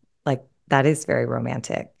feel like that is very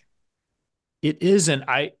romantic. It is, and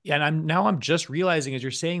I'm just realizing as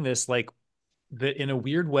you're saying this, like that in a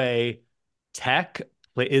weird way, tech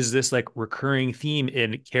is this like recurring theme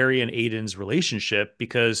in Carrie and Aiden's relationship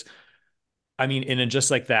because I mean, in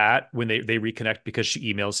just like that, when they reconnect because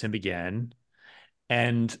she emails him again,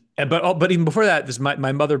 but even before that, this my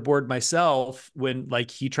motherboard myself when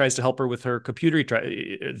like he tries to help her with her computer,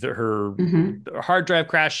 her Hmm. hard drive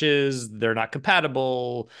crashes, they're not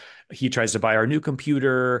compatible. He tries to buy our new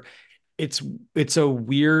computer. It's it's a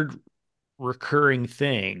weird recurring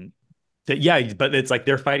thing that yeah, but it's like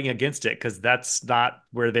they're fighting against it because that's not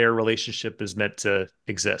where their relationship is meant to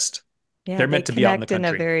exist. Yeah, They're they meant to be out in the connect in a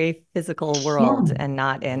country. very physical Yeah. world and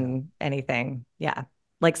not Yeah. in anything. Yeah.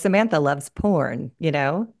 Like Samantha loves porn,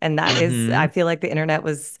 And that is, I Hmm. feel like the internet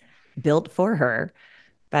was built for her.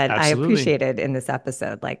 But I Absolutely. appreciated in this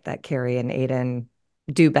episode, like that Carrie and Aiden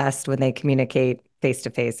do best when they communicate face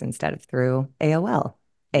to face instead of through AOL.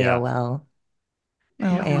 Yeah. AOL. Oh,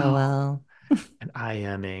 AOL. AOL. And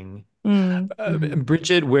IMing. Mm. Mhm.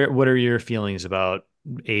 Bridget, what are your feelings about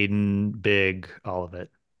Aiden, Big, all of it?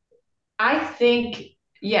 I think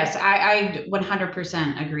yes, I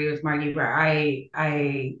 100% agree with Margie where I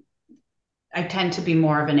tend to be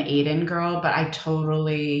more of an Aiden girl, but I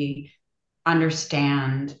totally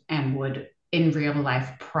understand and would in real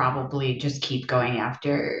life probably just keep going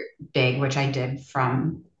after Big, which I did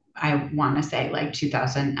from I want to say like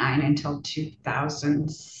 2009 until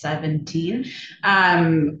 2017.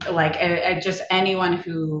 Like just anyone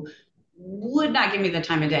who would not give me the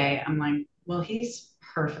time of day, I'm like, well, he's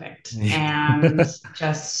perfect and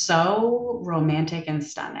just so romantic and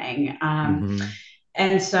stunning. Hmm.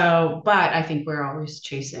 And so, but I think we're always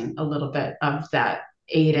chasing a little bit of that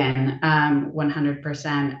Aiden,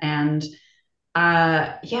 100%. And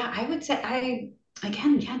yeah, I would say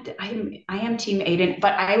again, yeah, I am team Aiden,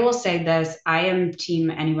 but I will say this, I am team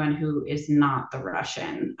anyone who is not the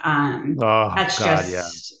Russian. Oh That's God, yeah.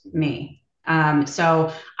 just me.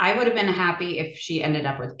 So I would have been happy if she ended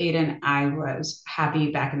up with Aiden. I was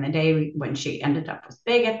happy back in the day when she ended up with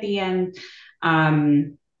Big at the end.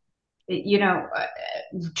 Um, you know,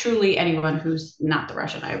 truly anyone who's not the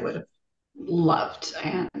Russian, I would have loved.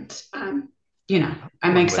 And, I'm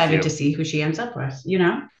I'm with excited to you. see who she ends up with.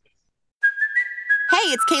 Hey,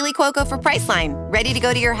 it's Kaylee Cuoco for Priceline. Ready to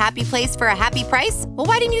go to your happy place for a happy price? Well,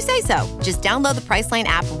 why didn't you say so? Just download the Priceline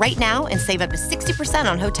app right now and save up to 60%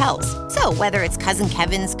 on hotels. So whether it's Cousin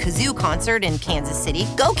Kevin's Kazoo concert in Kansas City,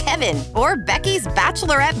 go Kevin, or Becky's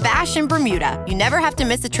Bachelorette Bash in Bermuda, you never have to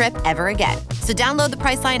miss a trip ever again. So download the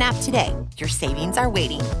Priceline app today. Your savings are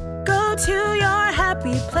waiting. Go to your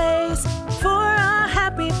happy place for a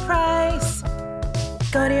happy price.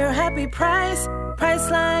 Go to your happy price,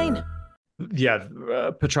 Priceline. Yeah,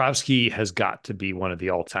 Petrovsky has got to be one of the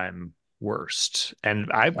all-time worst,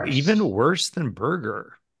 and I even Worst. worse than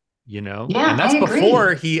Berger. Yeah, And that's I before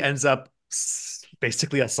agree. he ends up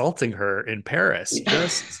basically assaulting her in Paris,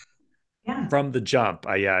 just Yeah. from the jump.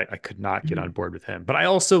 I could not get on board with him. But I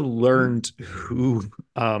also learned who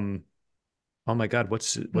um oh my God,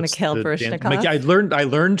 what's Mikhail the dance? Baryshnikov. I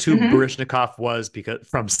learned who Hmm. Baryshnikov was because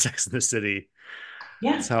from Sex in the City.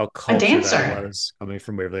 Yeah. That's how A cultured I dancer. was coming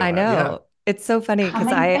from Waverly, I Ohio. Yeah. know. It's so funny because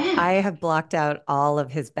Coming I back. have blocked out all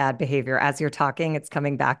of his bad behavior. As you're talking, it's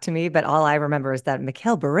coming back to me. But all I remember is that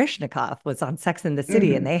Mikhail Baryshnikov was on Sex and the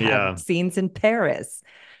City and Hmm. they had Yeah. scenes in Paris.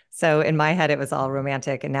 So in my head, it was all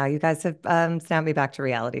romantic. And now you guys have snapped me back to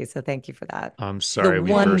reality. So thank you for that. I'm He's a sorry we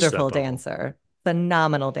Yeah. burst that wonderful bubble. dancer,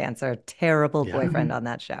 phenomenal dancer, terrible Yeah. boyfriend Hmm. on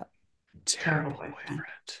that show. Terrible Terrible boyfriend.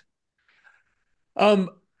 boyfriend.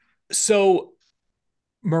 So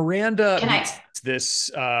Miranda Can meets I?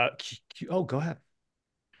 this oh, go ahead.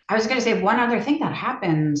 I was going to say one other thing that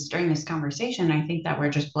happens during this conversation, I think that we're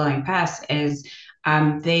just blowing past, is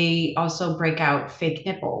they also break out fake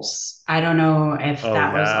nipples. I don't know if Oh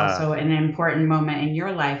that was yeah. also an important moment in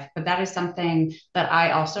your life, but that is something that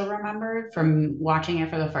I also remembered from watching it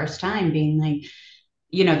for the first time, being like,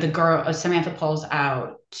 the girl, Samantha pulls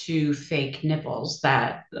out two fake nipples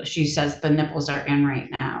that she says the nipples are in right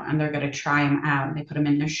now and they're going to try them out. And they put them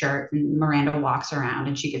in their shirt and Miranda walks around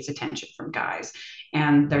and she gets attention from guys.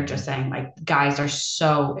 And they're just saying, like, guys are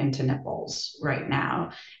so into nipples right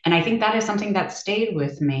now. And I think that is something that stayed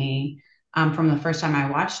with me from the first time I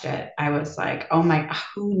watched it. I was like, oh my,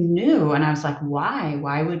 who knew? And I was like, why?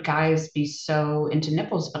 Why would guys be so into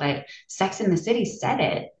nipples? But Sex in the City said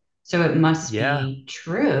it. So it must Yeah. be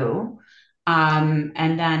true. And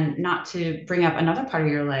then not to bring up another part of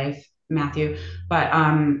your life, Matthew, but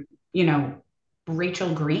you know,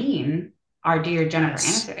 Rachel Green, our dear Jennifer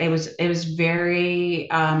Yes. Aniston, it was very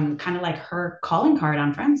kind of like her calling card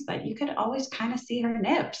on Friends that you could always kind of see her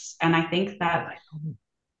nips. And I think that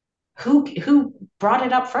who brought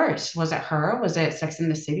it up first? Was it her? Was it Sex in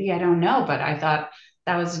the City? I don't know, but I thought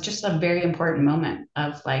that was just a very important moment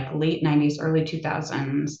of like late 90s, early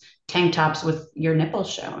 2000s tank tops with your nipples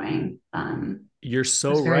showing. You're It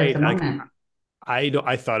so was very of right. the Like moment.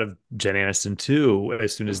 I thought of Jen Aniston too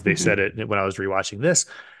as soon as they said Mhm. it when I was rewatching this.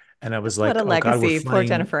 And I was What like, a oh God, we're legacy. Poor flying.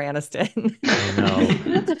 Jennifer Aniston.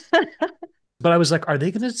 I know. But I was like, are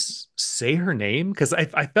they going to say her name? Because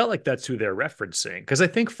I felt like that's who they're referencing. Because I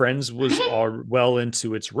think Friends was Right? all well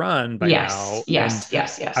into its run by Yes, now. And yes,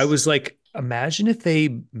 yes, I yes. was like, imagine if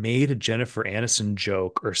they made a Jennifer Aniston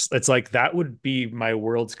joke, or it's like that would be my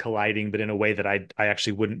worlds colliding, but in a way that I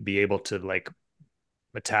actually wouldn't be able to like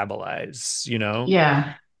metabolize,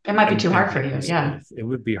 Yeah. It might be too and hard be for at you. peace Yeah. with. It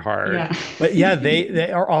would be hard. Yeah. But yeah,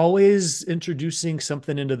 they are always introducing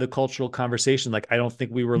something into the cultural conversation. Like I don't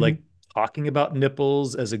think we were like Mhm. talking about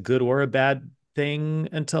nipples as a good or a bad thing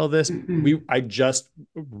until this. Mhm. I just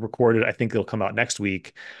recorded, I think it'll come out next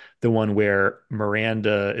week, the one where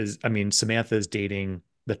Samantha is dating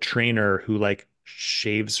the trainer who like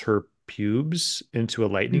shaves her pubes into a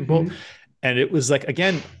lightning bolt. Mhm. And it was like,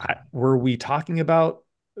 again, were we talking about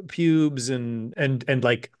pubes and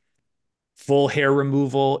like full hair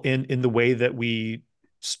removal in the way that we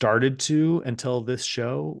started to until this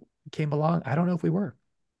show came along? I don't know if we were.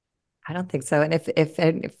 I don't think so. And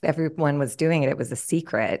if everyone was doing it, it was a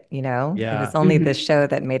secret, you know? It was Yeah. only this Mhm. show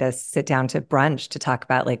that made us sit down to brunch to talk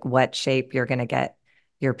about like what shape you're going to get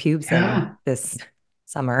your pubes in Yeah. this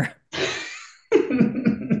summer.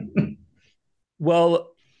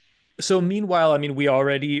 Well, so meanwhile, I mean, we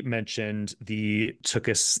already mentioned the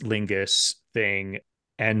Tuchus Lingus thing,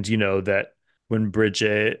 and that when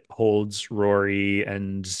Bridget holds Rory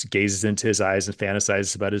and gazes into his eyes and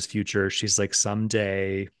fantasizes about his future, she's like,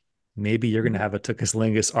 someday, maybe you're gonna have a Tuchus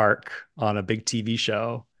Lingus arc on a big TV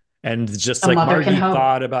show. And just A like mother can Margee hope.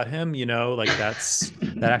 thought about him, like that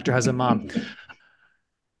actor has a mom.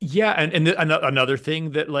 Yeah, another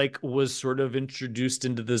thing that like was sort of introduced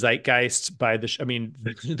into the zeitgeist by I mean,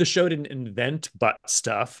 the show didn't invent butt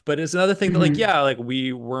stuff, but it's another thing that like Mhm. yeah, like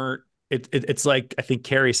we weren't. It's like I think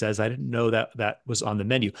Carrie says, I didn't know that was on the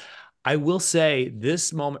menu. I will say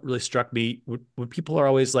this moment really struck me when people are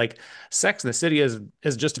always like, Sex in the City is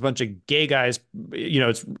just a bunch of gay guys.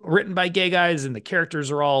 It's written by gay guys, and the characters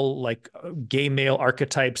are all like gay male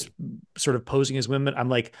archetypes, sort of posing as women. I'm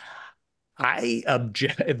like, I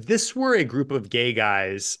object if this were a group of gay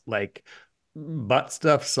guys, like butt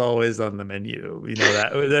stuff's always on the menu.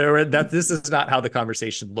 That this is not how the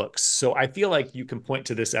conversation looks. So I feel like you can point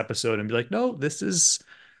to this episode and be like, no,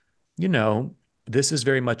 you know, this is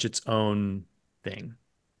very much its own thing.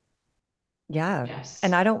 Yeah. And Yes.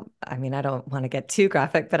 I don't want to get too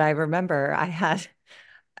graphic, but I remember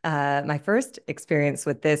my first experience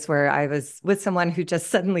with this, where I was with someone who just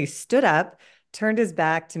suddenly stood up, turned his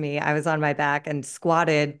back to me. I was on my back and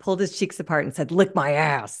squatted, pulled his cheeks apart, and said, "Lick my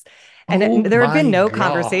ass." And Oh there had been my no God.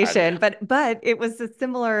 conversation, but it was a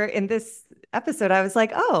similar in this episode. I was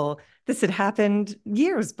like, "Oh, this had happened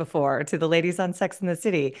years before to the ladies on Sex and the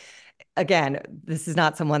City." Again, this is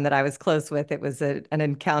not someone that I was close with. It was an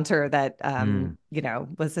encounter that, Mm.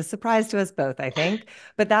 was a surprise to us both, I think.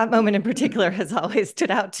 But that moment in particular has always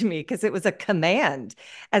stood out to me because it was a command,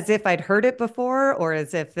 as if I'd heard it before, or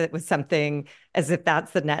as if it was something, as if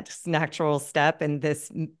that's the next natural step in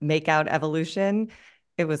this make out evolution.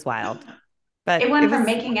 It was wild, It but it went from was.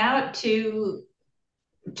 making out to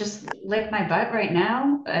just lick my butt right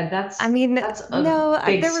now. I mean, That's a no,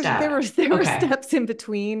 big there was step. there were Okay. steps in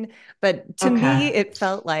between, but to me, Okay. it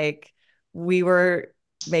felt like we were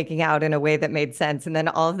making out in a way that made sense. And then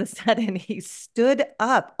all of a sudden, he stood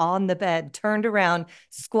up on the bed, turned around,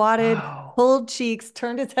 squatted, Wow. pulled cheeks,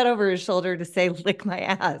 turned his head over his shoulder to say, "Lick my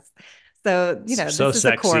ass." So, So this is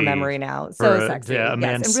a core sexy memory now. for So a sexy. Yes.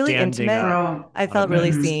 man And really standing intimate. up Girl. I on a felt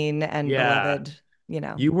really bed. Mhm. seen and Yeah. beloved.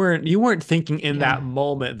 You weren't thinking in that Yeah.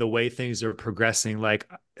 moment the way things are progressing, like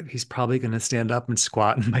he's probably going to stand up and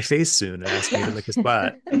squat in my face soon and ask me to lick his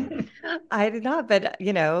butt. I did not, but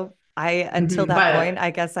I until Mhm. that point, But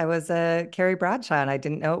I guess I was a Carrie Bradshaw and I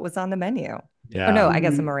didn't know it was on the menu. Oh no, Yeah. I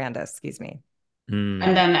guess a mhm. Miranda, excuse me. Mm.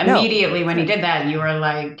 And then No, immediately when he Carrie. did that, you were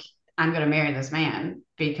like, I'm going to marry this man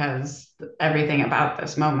because everything about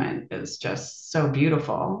this moment is just so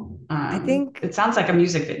beautiful. I think It sounds like a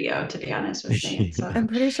music video, to be honest with me. I'm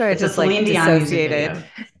pretty sure I It's a just like Celine Dion music dissociated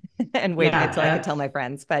video. and waited until I could Yeah. tell my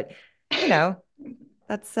friends. But you know,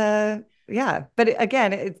 that's yeah. But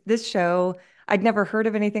again, this show, I'd never heard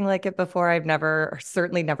of anything like it before. I've never, or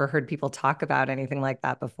certainly never heard people talk about anything like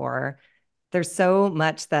that before. There's so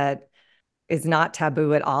much that is not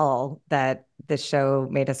taboo at all that this show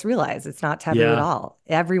made us realize it's not taboo at Yeah. all.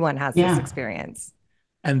 Everyone has this Yeah. experience.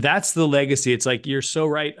 And that's the legacy. It's like, you're so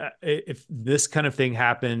right. If this kind of thing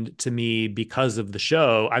happened to me because of the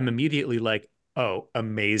show, I'm immediately like, oh,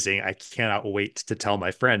 amazing. I cannot wait to tell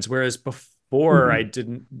my friends. Whereas before Mhm.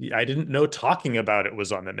 I didn't know talking about it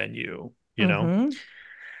was on the menu, you know? Mm-hmm.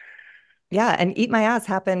 Yeah. And Eat My Ass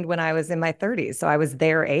happened when I was in my 30s. So I was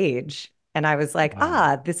their age. And I was like,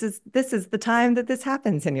 Wow. this is the time that this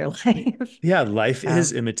happens in your life. Yeah, life is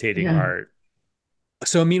So imitating Yeah. art.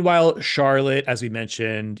 So meanwhile, Charlotte, as we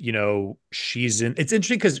mentioned, she's in. It's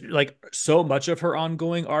interesting because like so much of her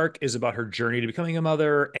ongoing arc is about her journey to becoming a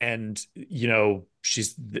mother, and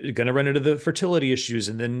she's going to run into the fertility issues,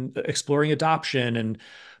 and then exploring adoption,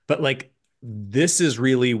 but like this is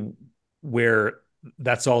really where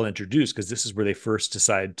that's all introduced, because this is where they first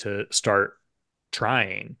decide to start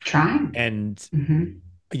trying, Trying. and Hmm.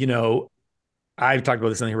 you know I've talked about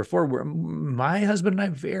this on here before, where my husband and I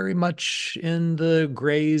very much in the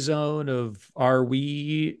gray zone of, are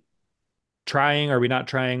we trying? Are we not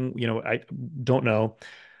trying? I don't know.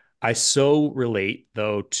 I so relate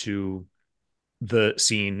though to the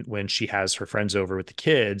scene when she has her friends over with the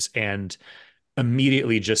kids, and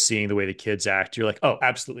immediately just seeing the way the kids act, you're like, oh,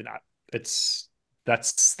 absolutely not. It's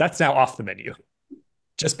that's now off the menu,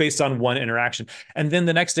 just based on one interaction. And then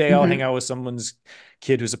the next day I'll hang Hmm. out with someone's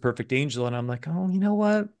kid who's a perfect angel, and I'm like, oh, you know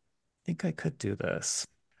what? I think I could do this.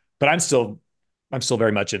 But I'm still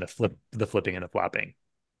very much in the flipping and the flopping.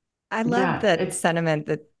 I love Yeah. that It's sentiment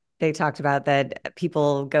that they talked about, that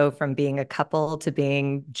people go from being a couple to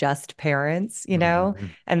being just parents. Mhm.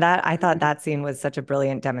 And that I thought that scene was such a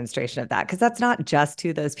brilliant demonstration of that, because that's not just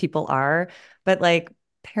who those people are, but like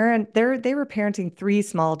they were parenting three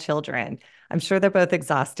small children. I'm sure they're both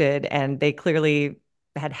exhausted and they clearly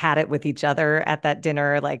had it with each other at that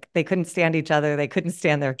dinner. Like they couldn't stand each other, they couldn't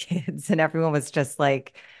stand their kids, and everyone was just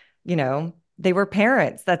like, they were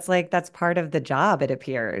parents. That's part of the job, it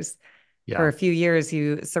appears. For Yeah. a few years,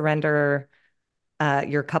 you surrender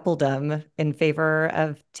your coupledom in favor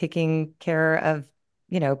of taking care of,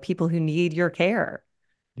 people who need your care.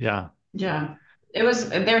 Yeah. yeah.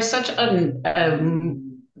 There's such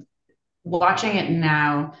watching it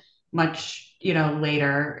now, much,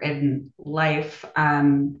 later in life.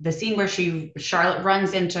 The scene where Charlotte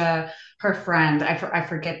runs into her friend. I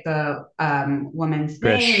forget the woman's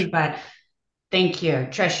Trish. name, but thank you,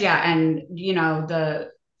 Trish. Yeah. And,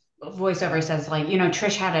 the voiceover says, like,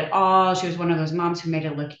 Trish had it all. She was one of those moms who made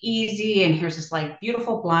it look easy. And here's this like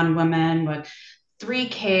beautiful blonde woman with three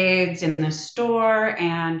kids in the store.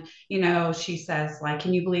 And, she says, like,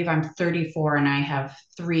 can you believe I'm 34 and I have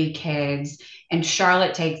three kids? And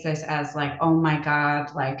Charlotte takes this as like, oh my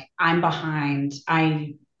God, like I'm behind.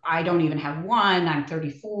 I don't even have one. I'm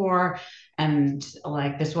 34. and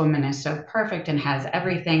like this woman is so perfect and has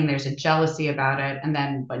everything. There's a jealousy about it. And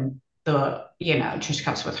then when she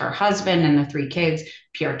comes with her husband and the three kids,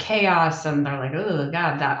 pure chaos. And they're like, oh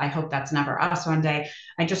God, I hope that's never us one day.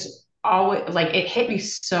 I just always like it hit me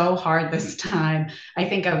so hard this time. I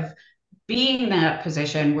think of being in that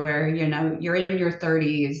position where, you're in your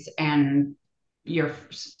 30s and your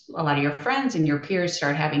a lot of your friends and your peers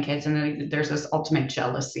start having kids, and then there's this ultimate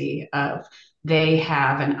jealousy of they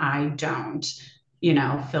have and I don't,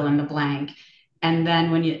 fill in the blank. And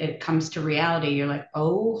then when it comes to reality, you're like,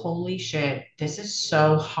 oh, holy shit, this is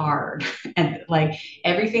so hard. And like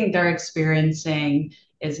everything they're experiencing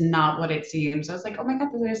is not what it seems. I was like, oh my God,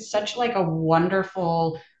 there's such like a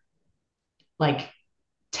wonderful, like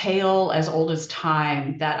tale as old as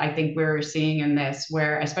time that I think we're seeing in this,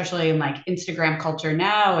 where especially in like Instagram culture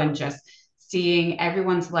now and just seeing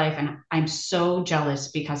everyone's life. And I'm so jealous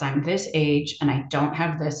because I'm this age and I don't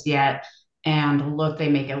have this yet. And look, they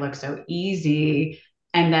make it look so easy.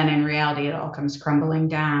 And then in reality, it all comes crumbling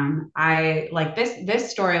down. I like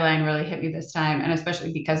this storyline really hit me this time. And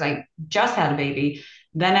especially because I just had a baby.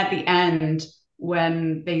 Then at the end,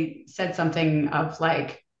 when they said something of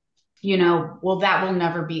like, well, that will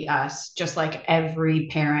never be us, just like every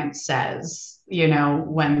parent says,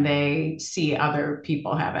 when they see other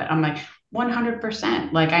people have it. I'm like,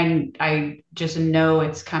 100%. Like, I just know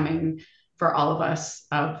it's coming for all of us,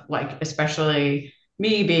 of like, especially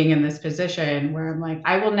me being in this position where I'm like,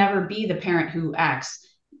 I will never be the parent who acts.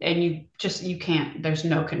 And you can't, there's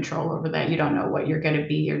no control over that. You don't know what you're going to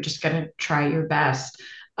be. You're just going to try your best.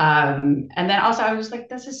 And then also I was like,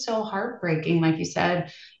 this is so heartbreaking, like you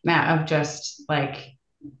said, Matt, of just like,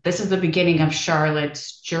 this is the beginning of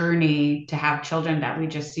Charlotte's journey to have children that we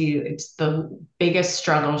just see. It's the biggest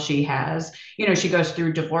struggle she has. She goes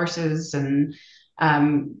through divorces and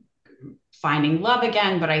um, finding love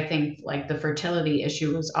again, but I think like the fertility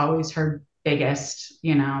issue was always her biggest,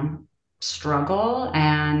 struggle.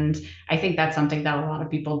 And I think that's something that a lot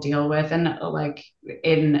of people deal with, and like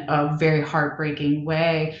in a very heartbreaking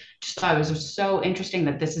way. Just thought it was so interesting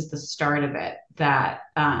that this is the start of it, that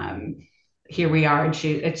here we are, and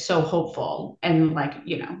it's so hopeful, and like,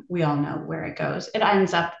 we all know where it goes. It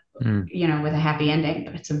ends up, with a happy ending,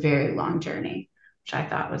 but it's a very long journey, which I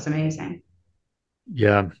thought was amazing.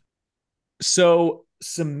 Yeah. So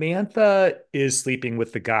Samantha is sleeping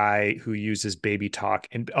with the guy who uses baby talk.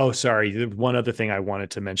 And oh, sorry. The one other thing I wanted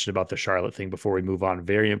to mention about the Charlotte thing before we move on,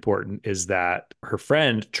 very important, is that her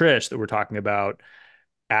friend Trish, that we're talking about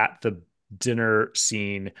at the dinner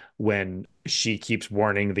scene, when she keeps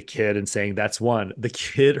warning the kid and saying, that's one, the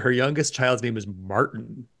kid, her youngest child's name is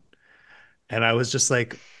Martin. And I was just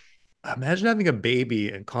like, imagine having a baby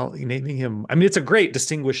and naming him. I mean, it's a great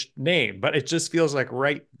distinguished name, but it just feels like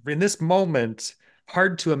right in this moment,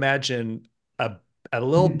 hard to imagine a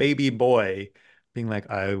little Mhm. baby boy being like,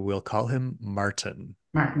 I will call him Martin.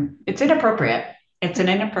 Martin. It's inappropriate. It's an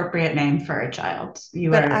inappropriate name for a child.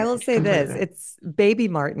 You But I are will say this, completely. it's baby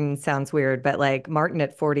Martin sounds weird, but like Martin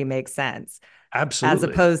at 40 makes sense. As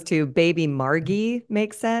Absolutely. opposed to baby Margee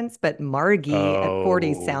makes sense, but Margee at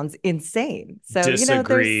 40 Oh, sounds insane. So, there's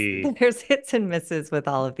disagree. there's hits and misses with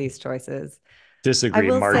all of these choices. I Disagree.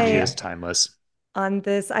 will Margie say is timeless. on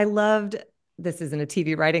this, I loved this isn't a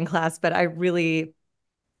TV writing class, but I really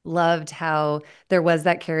loved how there was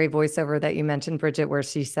that Carrie voiceover that you mentioned, Bridget, where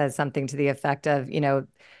she says something to the effect of,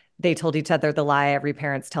 they told each other the lie every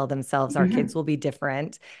parents tell themselves, our kids Mhm. will be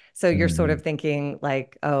different. So you're sort of thinking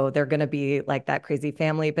like, oh, they're going to be like that crazy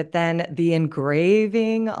family. But then the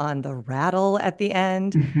engraving on the rattle at the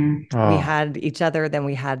end, Mhm. we Oh, had each other, then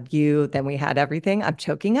we had you, then we had everything. I'm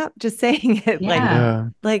choking up just saying it. Yeah.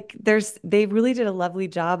 yeah. They really did a lovely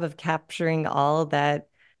job of capturing all that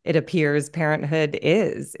it appears parenthood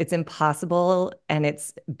is. It's impossible and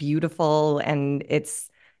it's beautiful and it's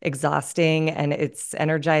exhausting and it's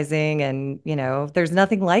energizing. And, there's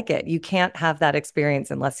nothing like it. You can't have that experience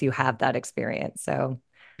unless you have that experience. So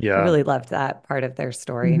I Yeah. really loved that part of their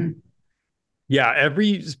story. Mhm. Yeah.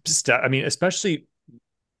 Every step, I mean, especially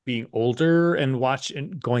being older and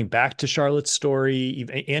going back to Charlotte's story,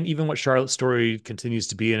 and even what Charlotte's story continues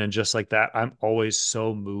to be in, and just like that, I'm always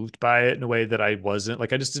so moved by it in a way that I wasn't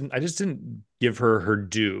like, I just didn't give her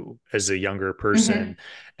due as a younger person. Mhm.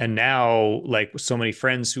 And now, like, so many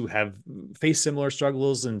friends who have faced similar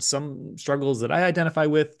struggles and some struggles that I identify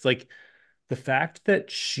with, like the fact that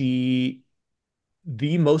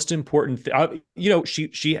the most important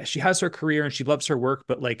she has her career and she loves her work,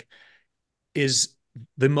 but like, is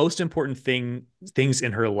the most important things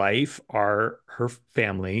in her life are her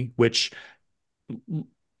family, which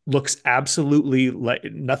looks absolutely like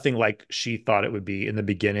nothing like she thought it would be in the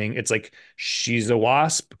beginning. It's like she's a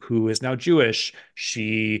WASP who is now Jewish.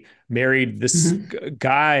 She married this Mhm.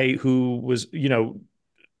 guy who was,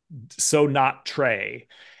 so not Trey.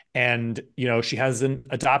 And, she has an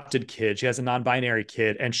adopted kid. She has a non-binary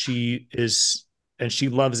kid, and she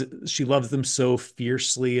loves them so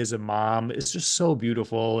fiercely as a mom. It's just so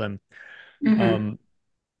beautiful. Mhm. Um,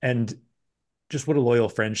 and just what a loyal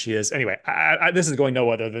friend she is. Anyway, this is going no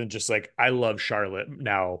other than just like I love Charlotte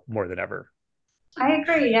now more than ever. I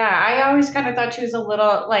agree. Yeah. I always kind of thought she was a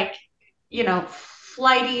little like,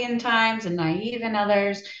 flighty in times and naive in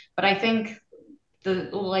others. But I think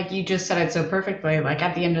like you just said it so perfectly, like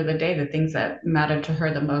at the end of the day, the things that mattered to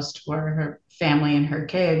her the most were her family and her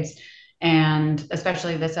kids. And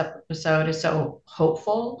especially this episode is so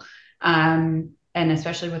hopeful. And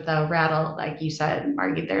especially with the rattle, like you said,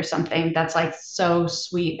 Margie, there's something that's like so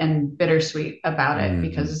sweet and bittersweet about it Mhm.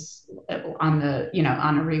 because on a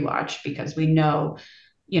rewatch, because we know,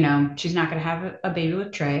 she's not going to have a baby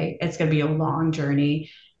with Trey. It's going to be a long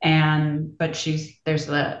journey, but there's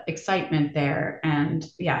the excitement there. And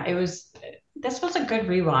yeah, this was a good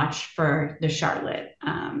rewatch for the Charlotte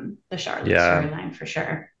Yeah. storyline for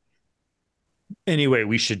sure. Anyway,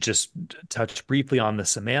 we should just touch briefly on the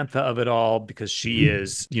Samantha of it all because she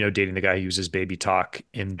is, dating the guy who uses baby talk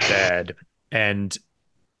in bed. And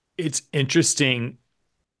it's interesting.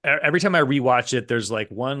 Every time I rewatch it, there's like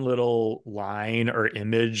one little line or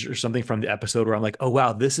image or something from the episode where I'm like, oh,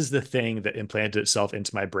 wow, this is the thing that implanted itself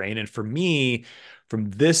into my brain. And for me, from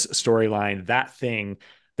this storyline, that thing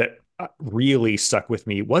that really stuck with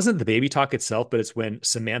me wasn't the baby talk itself, but it's when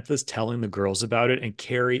Samantha's telling the girls about it and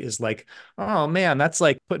Carrie is like, oh man, that's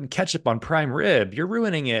like putting ketchup on prime rib. You're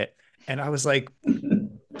ruining it. And I was like,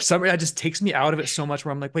 some that just takes me out of it so much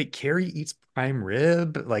where I'm like, wait, Carrie eats prime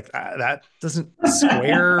rib? Like that doesn't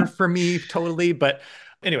square for me totally. But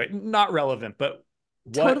anyway, not relevant. But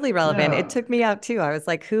what? Totally relevant. It No. took me out too. I was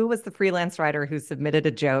like, who was the freelance writer who submitted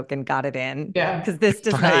a joke and got it in? Yeah. Because this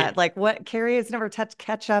does Right. not, like, what Carrie has never touched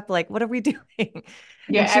ketchup. Like, what are we doing?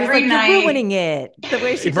 Yeah. And she was Every like, you're night. ruining it. The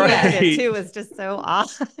way she delivered Yeah. it Right. too was just so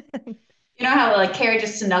awesome. You know how like Carrie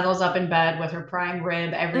just snuggles up in bed with her prime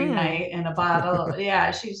rib every Mm. night in a bottle? Yeah,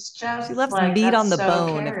 she's She just loves like, meat on that's the so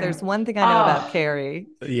bone. If there's Carrie. one thing I know about Oh, Carrie.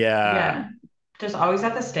 Yeah. yeah. Just always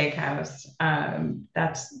at the steakhouse.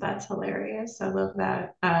 That's hilarious. I love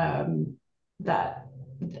that. That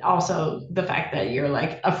also the fact that you're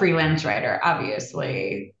like a freelance writer,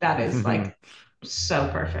 obviously, that is like so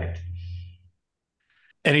perfect.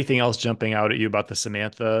 Anything else jumping out at you about the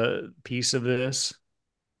Samantha piece of this?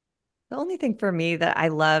 The only thing for me that I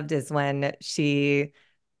loved is when she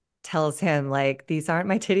tells him like these aren't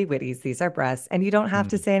my titty witties, these are breasts and you don't have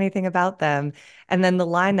to Mm. say anything about them. And then the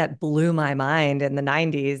line that blew my mind in the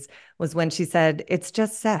 90s was when she said it's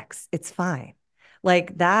just sex, it's fine.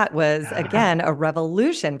 Like that was Yeah. again a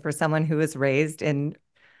revolution for someone who was raised in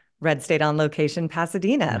Red State on Location,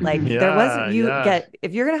 Pasadena. Like Mhm. there was, Yeah. you Yeah. get,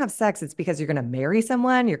 if you're going to have sex, it's because you're going to marry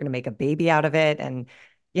someone, you're going to make a baby out of it. And,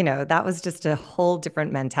 that was just a whole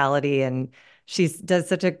different mentality. And she's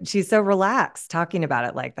so relaxed talking about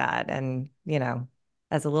it like that. And,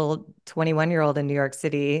 as a little 21-year-old in New York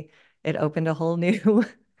City, it opened a whole new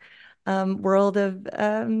world of,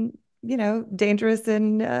 dangerous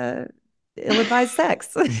and ill-advised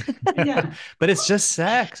sex. Yeah. But it's just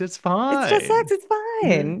sex. It's It's just sex. fine. It's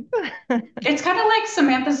fine. It's kind of like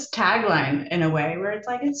Samantha's tagline in a way, where it's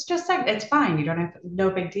like, it's just like, it's fine. You don't have, no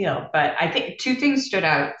big deal. But I think two things stood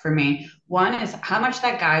out for me. One is how much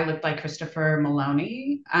that guy looked like Christopher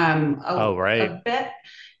Maloney, Oh, a right. bit.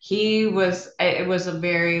 It was a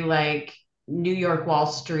very like New York Wall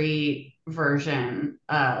Street version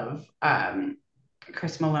of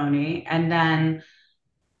Chris Maloney. And then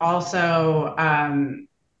also,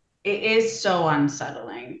 it is so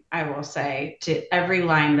unsettling, I will say, to every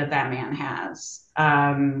line that that man has.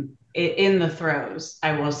 In the throes,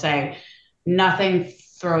 I will say, nothing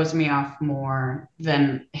throws me off more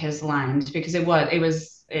than his lines because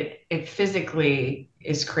it physically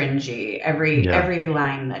is cringy. Yeah. Every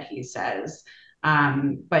line that he says,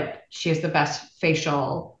 but she has the best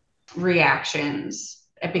facial reactions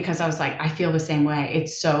because I was like, I feel the same way.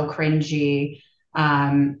 It's so cringy.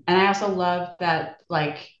 And I also love that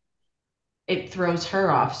like it throws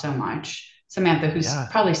her off so much. Samantha, who's Yeah.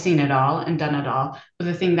 probably seen it all and done it all. But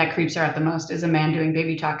the thing that creeps her out the most is a man doing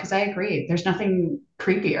baby talk. Because I agree, there's nothing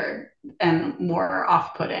creepier and more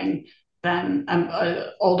off putting than an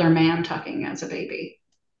older man talking as a baby.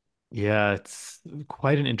 Yeah, it's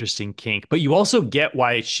quite an interesting kink. But you also get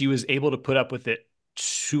why she was able to put up with it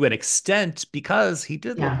to an extent because he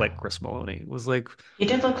did look Yeah. like Chris Maloney. It was like, He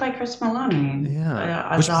did look like Chris Maloney, yeah.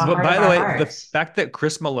 at Which, the heart by of the our way, the hearts. fact that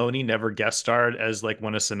Chris Maloney never guest starred as like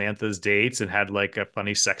one of Samantha's dates and had like a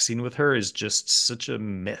funny sex scene with her is just such a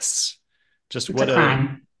miss. Just It's a what a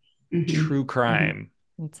crime. Hmm. true Hmm. crime.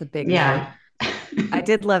 It's a big no. Yeah. I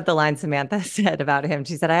did love the line Samantha said about him.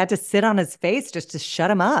 She said, I had to sit on his face just to shut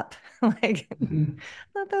him up. Like, I Mhm.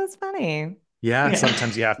 thought that was funny. Yeah, Yeah.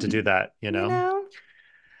 sometimes you have to do that, you You know? know?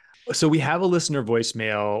 So we have a listener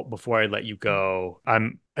voicemail before I let you go.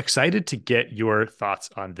 I'm excited to get your thoughts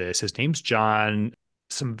on this. His name's John.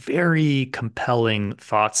 Some very compelling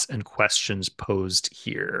thoughts and questions posed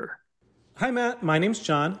here. Hi, Matt. My name's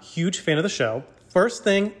John. Huge fan of the show. First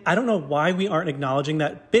thing, I don't know why we aren't acknowledging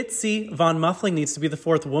that Bitsy Von Muffling needs to be the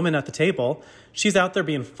fourth woman at the table. She's out there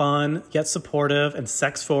being fun, yet supportive, and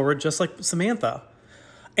sex forward, just like Samantha.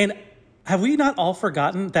 And have we not all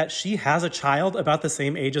forgotten that she has a child about the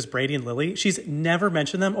same age as Brady and Lily? She's never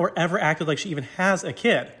mentioned them or ever acted like she even has a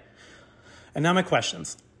kid. And now my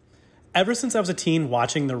questions. Ever since I was a teen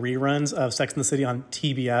watching the reruns of Sex and the City on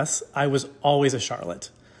TBS, I was always a Charlotte.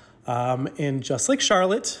 And just like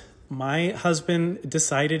Charlotte, my husband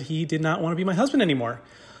decided he did not want to be my husband anymore.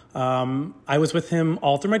 I was with him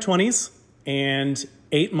all through my 20s, and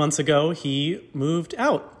 8 months ago, he moved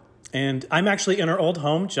out. And I'm actually in our old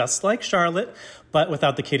home, just like Charlotte, but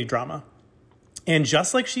without the kitty drama. And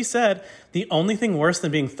just like she said, the only thing worse than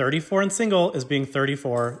being 34 and single is being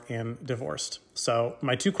 34 and divorced. So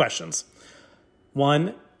my two questions.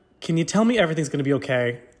 One, can you tell me everything's going to be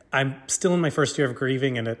okay? I'm still in my first year of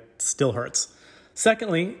grieving and it still hurts.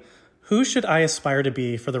 Secondly, who should I aspire to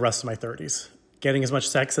be for the rest of my 30s? Getting as much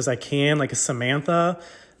sex as I can, like a Samantha,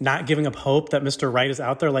 not giving up hope that Mr. Right is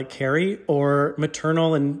out there like Carrie, or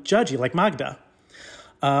maternal and judgy like Magda?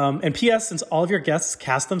 And P.S., since all of your guests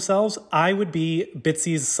cast themselves, I would be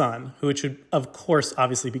Bitsy's son, who should, of course,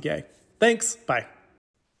 obviously be gay. Thanks. Bye.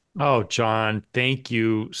 Oh, John, thank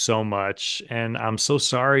you so much. And I'm so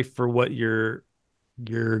sorry for what you're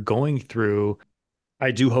going through. I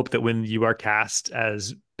do hope that when you are cast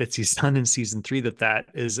as Bitsy's son in season 3, that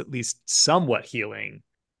is at least somewhat healing.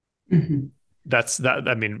 Mhm. That's that.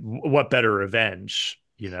 I mean, what better revenge,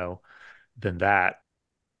 than that?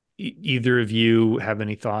 Either of you have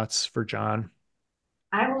any thoughts for John?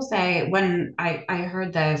 I will say when I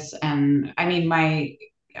heard this, and I mean, my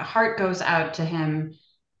heart goes out to him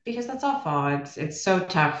because that's awful. It's so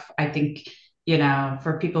tough. I think,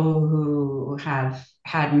 for people who have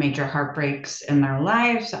had major heartbreaks in their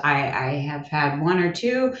lives, I have had one or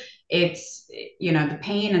two. It's, the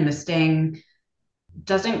pain and the sting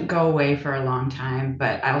doesn't go away for a long time,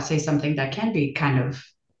 but I will say something that can be kind of,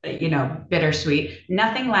 bittersweet.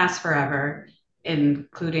 Nothing lasts forever,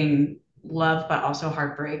 including love, but also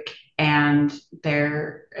heartbreak. And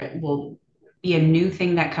there will be a new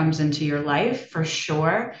thing that comes into your life for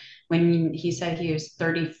sure. When he said he was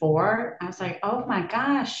 34, I was like, oh my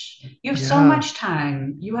gosh, you have so Yeah. much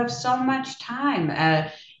time. You have so much time.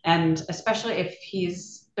 And especially if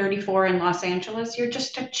he's 34 in Los Angeles, you're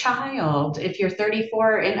just a child. If you're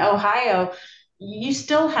 34 in Ohio, you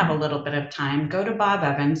still have a little bit of time. Go to Bob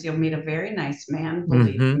Evans. You'll meet a very nice man,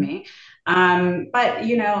 believe Hmm. me. But,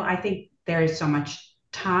 I think there is so much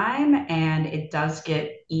time and it does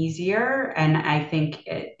get easier. And I think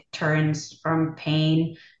it turns from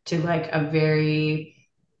pain to like a very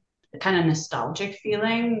kind of nostalgic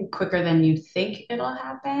feeling quicker than you think it'll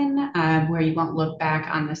happen, where you won't look back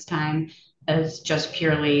on this time as just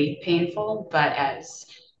purely painful, but as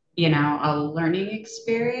a learning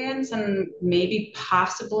experience, and maybe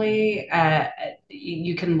possibly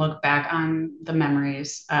you can look back on the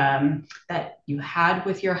memories that you had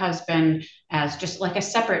with your husband as just like a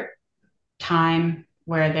separate time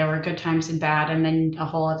where there were good times and bad, and then a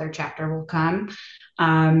whole other chapter will come.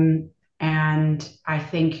 And I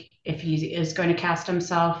think if he is going to cast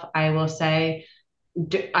himself, I will say,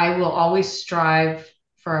 I will always strive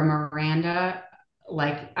for a Miranda.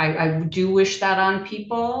 Like I do wish that on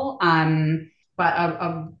people. But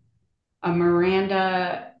a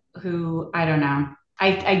Miranda who, I don't know.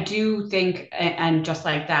 I do think, and just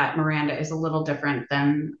like that, Miranda is a little different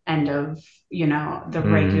than end of, the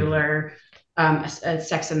Mm. regular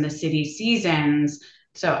Sex and the City seasons.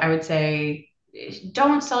 So I would say,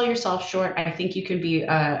 don't sell yourself short. I think you can be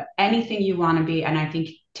anything you want to be. And I think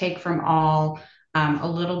take from all a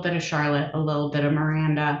little bit of Charlotte, a little bit of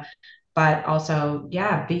Miranda, but also,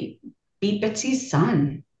 yeah, be Bitsy's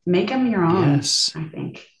son. Make him your own, Yes. I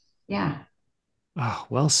think. Yeah. Oh,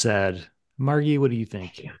 well said. Margee, what do you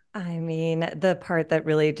Thank think? you. I mean, the part that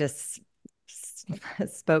really just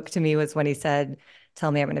spoke to me was when he said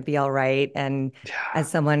tell me I'm going to be all right. And Yeah. as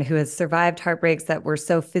someone who has survived heartbreaks that were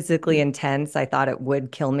so physically intense, I thought it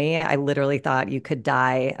would kill me. I literally thought you could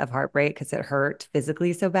die of heartbreak because it hurt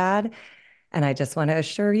physically so bad. And I just want to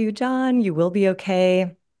assure you, John, you will be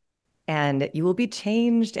okay and you will be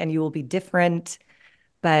changed and you will be different.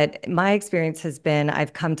 But my experience has been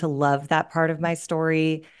I've come to love that part of my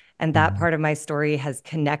story. And that Mhm. part of my story has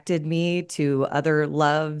connected me to other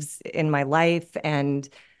loves in my life. And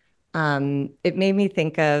it made me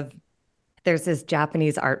think of there's this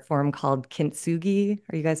Japanese art form called kintsugi.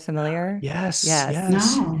 Are you guys familiar? Yes, Yes.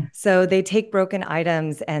 yes. No. So they take broken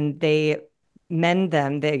items and they mend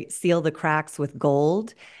them, they seal the cracks with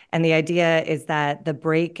gold. And the idea is that the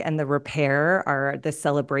break and the repair are the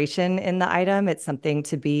celebration in the item. It's something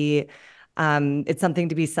to be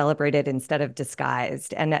celebrated instead of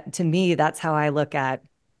disguised. And to me, that's how I look at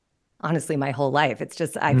honestly my whole life. It's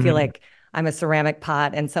just I feel Mhm. like I'm a ceramic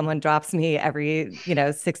pot and someone drops me every,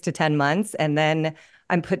 6 to 10 months. And then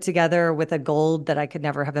I'm put together with a gold that I could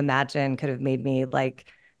never have imagined could have made me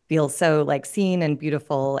like feel so like seen and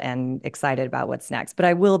beautiful and excited about what's next. But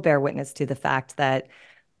I will bear witness to the fact that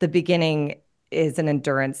the beginning is an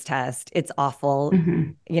endurance test. It's awful.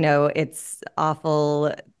 Hmm. It's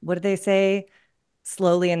awful. What do they say?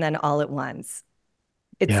 Slowly and then all at once.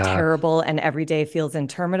 It's Yeah. terrible and every day feels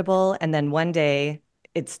interminable. And then one day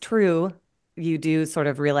it's true. You do sort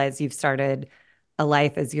of realize you've started a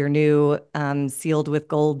life as your new sealed with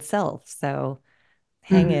gold self. So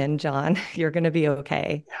hang Hmm. in, John. You're going to be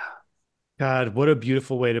okay. God, what a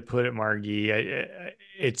beautiful way to put it, Margie.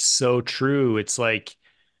 It's so true. It's like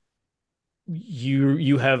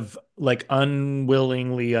you have like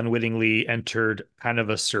unwittingly entered kind of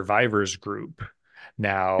a survivors group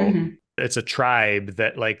now. Hmm. It's a tribe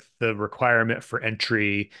that like the requirement for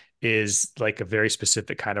entry is like a very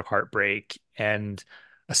specific kind of heartbreak. And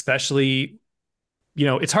especially,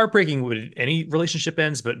 it's heartbreaking when any relationship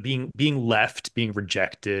ends, but being left, being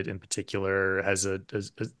rejected in particular it's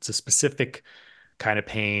a specific kind of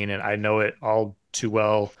pain. And I know it all too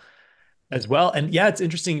well as well. And yeah, it's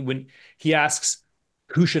interesting when he asks,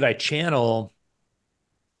 who should I channel?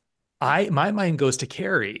 My mind goes to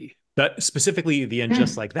Carrie, but specifically the And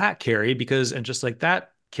Just Like That Carrie, because And Just Like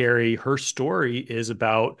That Carrie, her story is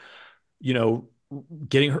about, you know,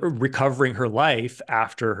 getting her recovering her life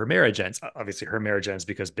after her marriage ends. Obviously, her marriage ends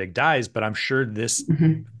because Big dies, but I'm sure this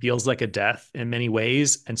Hmm. feels like a death in many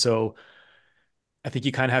ways. And so I think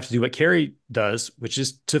you kind of have to do what Carrie does, which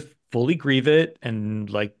is to fully grieve it and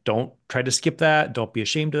like don't try to skip that. Don't be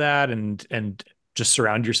ashamed of that, and just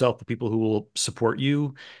surround yourself with people who will support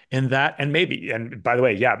you in that. And maybe, and by the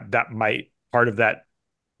way, yeah, that might part of that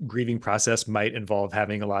grieving process might involve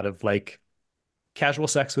having a lot of like casual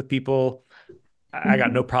sex with people. I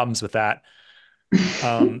got no problems with that.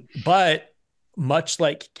 But much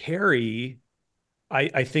like Carrie,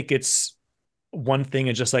 I think it's one thing,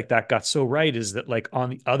 and just like that got so right is that like on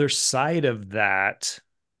the other side of that,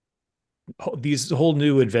 these whole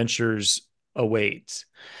new adventures await,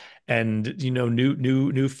 and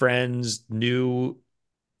new friends, new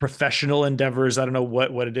professional endeavors. I don't know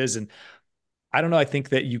what it is, and I don't know. I think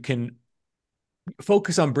that you can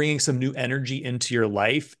focus on bringing some new energy into your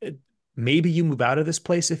life. Maybe you move out of this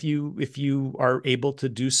place if you are able to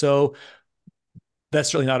do so.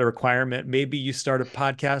 That's really not a requirement. Maybe you start a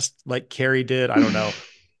podcast like Carrie did. I don't know.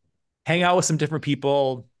 Hang out with some different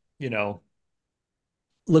people, you know,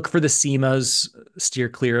 look for the SEMAs, steer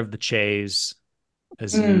clear of the Chays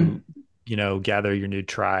as Mm. you gather your new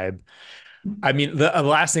tribe. I mean, the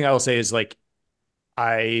last thing I will say is like,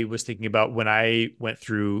 I was thinking about when I went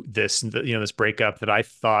through this breakup that I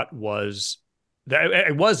thought that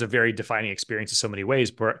it was a very defining experience in so many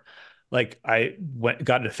ways, but like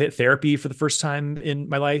got into fit therapy for the first time in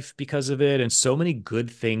my life because of it. And so many good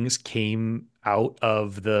things came out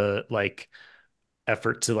of the like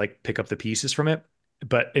effort to like pick up the pieces from it.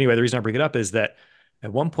 But anyway, the reason I bring it up is that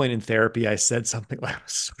at one point in therapy, I said something like, I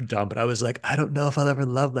was so dumb, but I was like, I don't know if I'll ever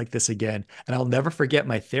love like this again. And I'll never forget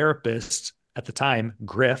my therapist at the time,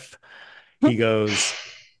 Griff. He goes,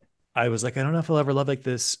 I was like, I don't know if I'll ever love like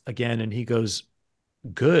this again. And he goes,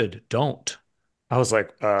 good, don't. I was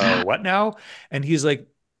like, what now? And he's like,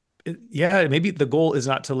 yeah, maybe the goal is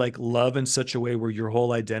not to like love in such a way where your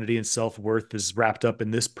whole identity and self-worth is wrapped up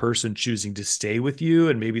in this person choosing to stay with you.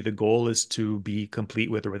 And maybe the goal is to be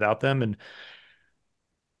complete with or without them. And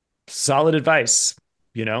solid advice,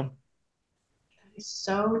 you know?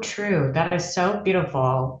 So true. That is so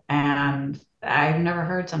beautiful. And I've never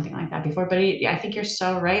heard something like that before. But I think you're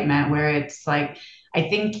so right, Matt, where it's like, I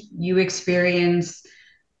think you experience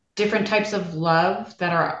different types of love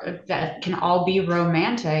that can all be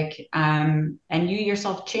romantic. And you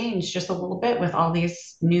yourself change just a little bit with all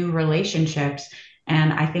these new relationships.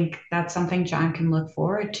 And I think that's something John can look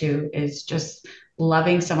forward to, is just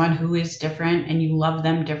loving someone who is different, and you love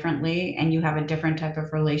them differently, and you have a different type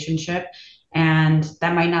of relationship. And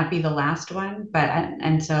that might not be the last one,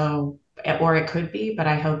 or it could be, but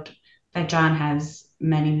I hope that John has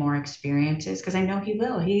many more experiences, because I know he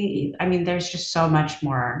will. There's just so much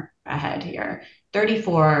more ahead here.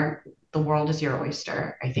 34, the world is your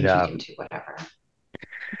oyster. I think he can do whatever.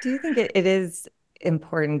 Do you think it is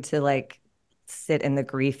important to like sit in the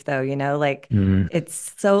grief though?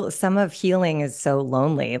 It's some of healing is so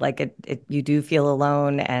lonely. Like you do feel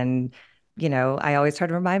alone. And, I always try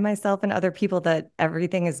to remind myself and other people that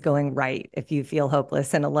everything is going right. If you feel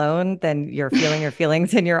hopeless and alone, then you're feeling your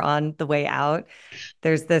feelings and you're on the way out.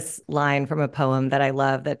 There's this line from a poem that I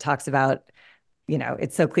love that talks about,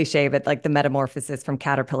 it's so cliche, but like the metamorphosis from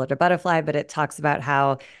caterpillar to butterfly, but it talks about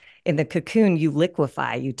how in the cocoon, you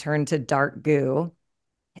liquefy, you turn to dark goo.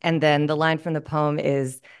 And then the line from the poem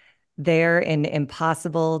is, there in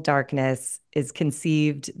impossible darkness is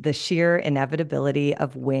conceived the sheer inevitability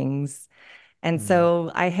of wings. And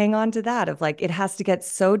so I hang on to that of like, it has to get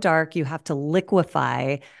so dark, you have to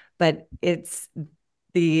liquefy, but it's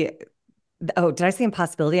did I say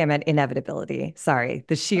impossibility? I meant inevitability. Sorry.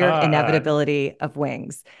 The sheer inevitability of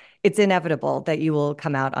wings. It's inevitable that you will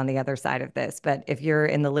come out on the other side of this. But if you're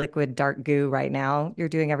in the liquid dark goo right now, you're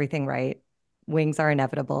doing everything right. Wings are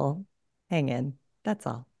inevitable. Hang in. That's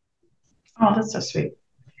all. Oh, that's so sweet.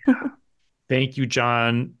 Thank you,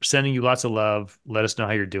 John. Sending you lots of love. Let us know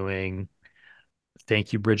how you're doing.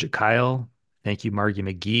 Thank you, Bridget Kyle. Thank you, Margee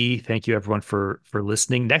Magee. Thank you, everyone, for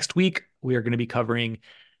listening. Next week, we are going to be covering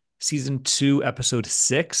season 2, episode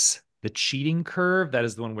 6, The Cheating Curve. That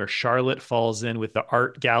is the one where Charlotte falls in with the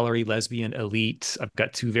art gallery lesbian elite. I've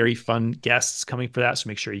got 2 very fun guests coming for that, so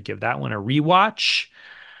make sure you give that one a rewatch.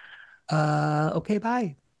 Okay,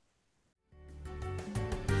 bye.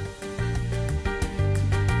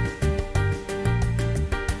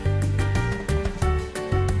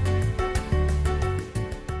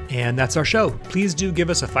 And that's our show. Please do give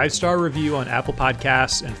us a 5-star review on Apple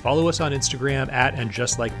Podcasts and follow us on Instagram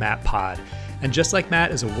 @AndJustLikeMattPod. And Just Like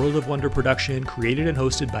Matt is a World of Wonder production created and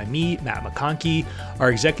hosted by me, Matt McConkey.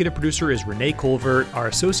 Our executive producer is Renee Colvert. Our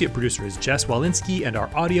associate producer is Jess Walensky. And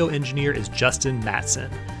our audio engineer is Justin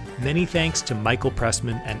Mattson. Many thanks to Michael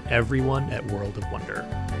Pressman and everyone at World of Wonder.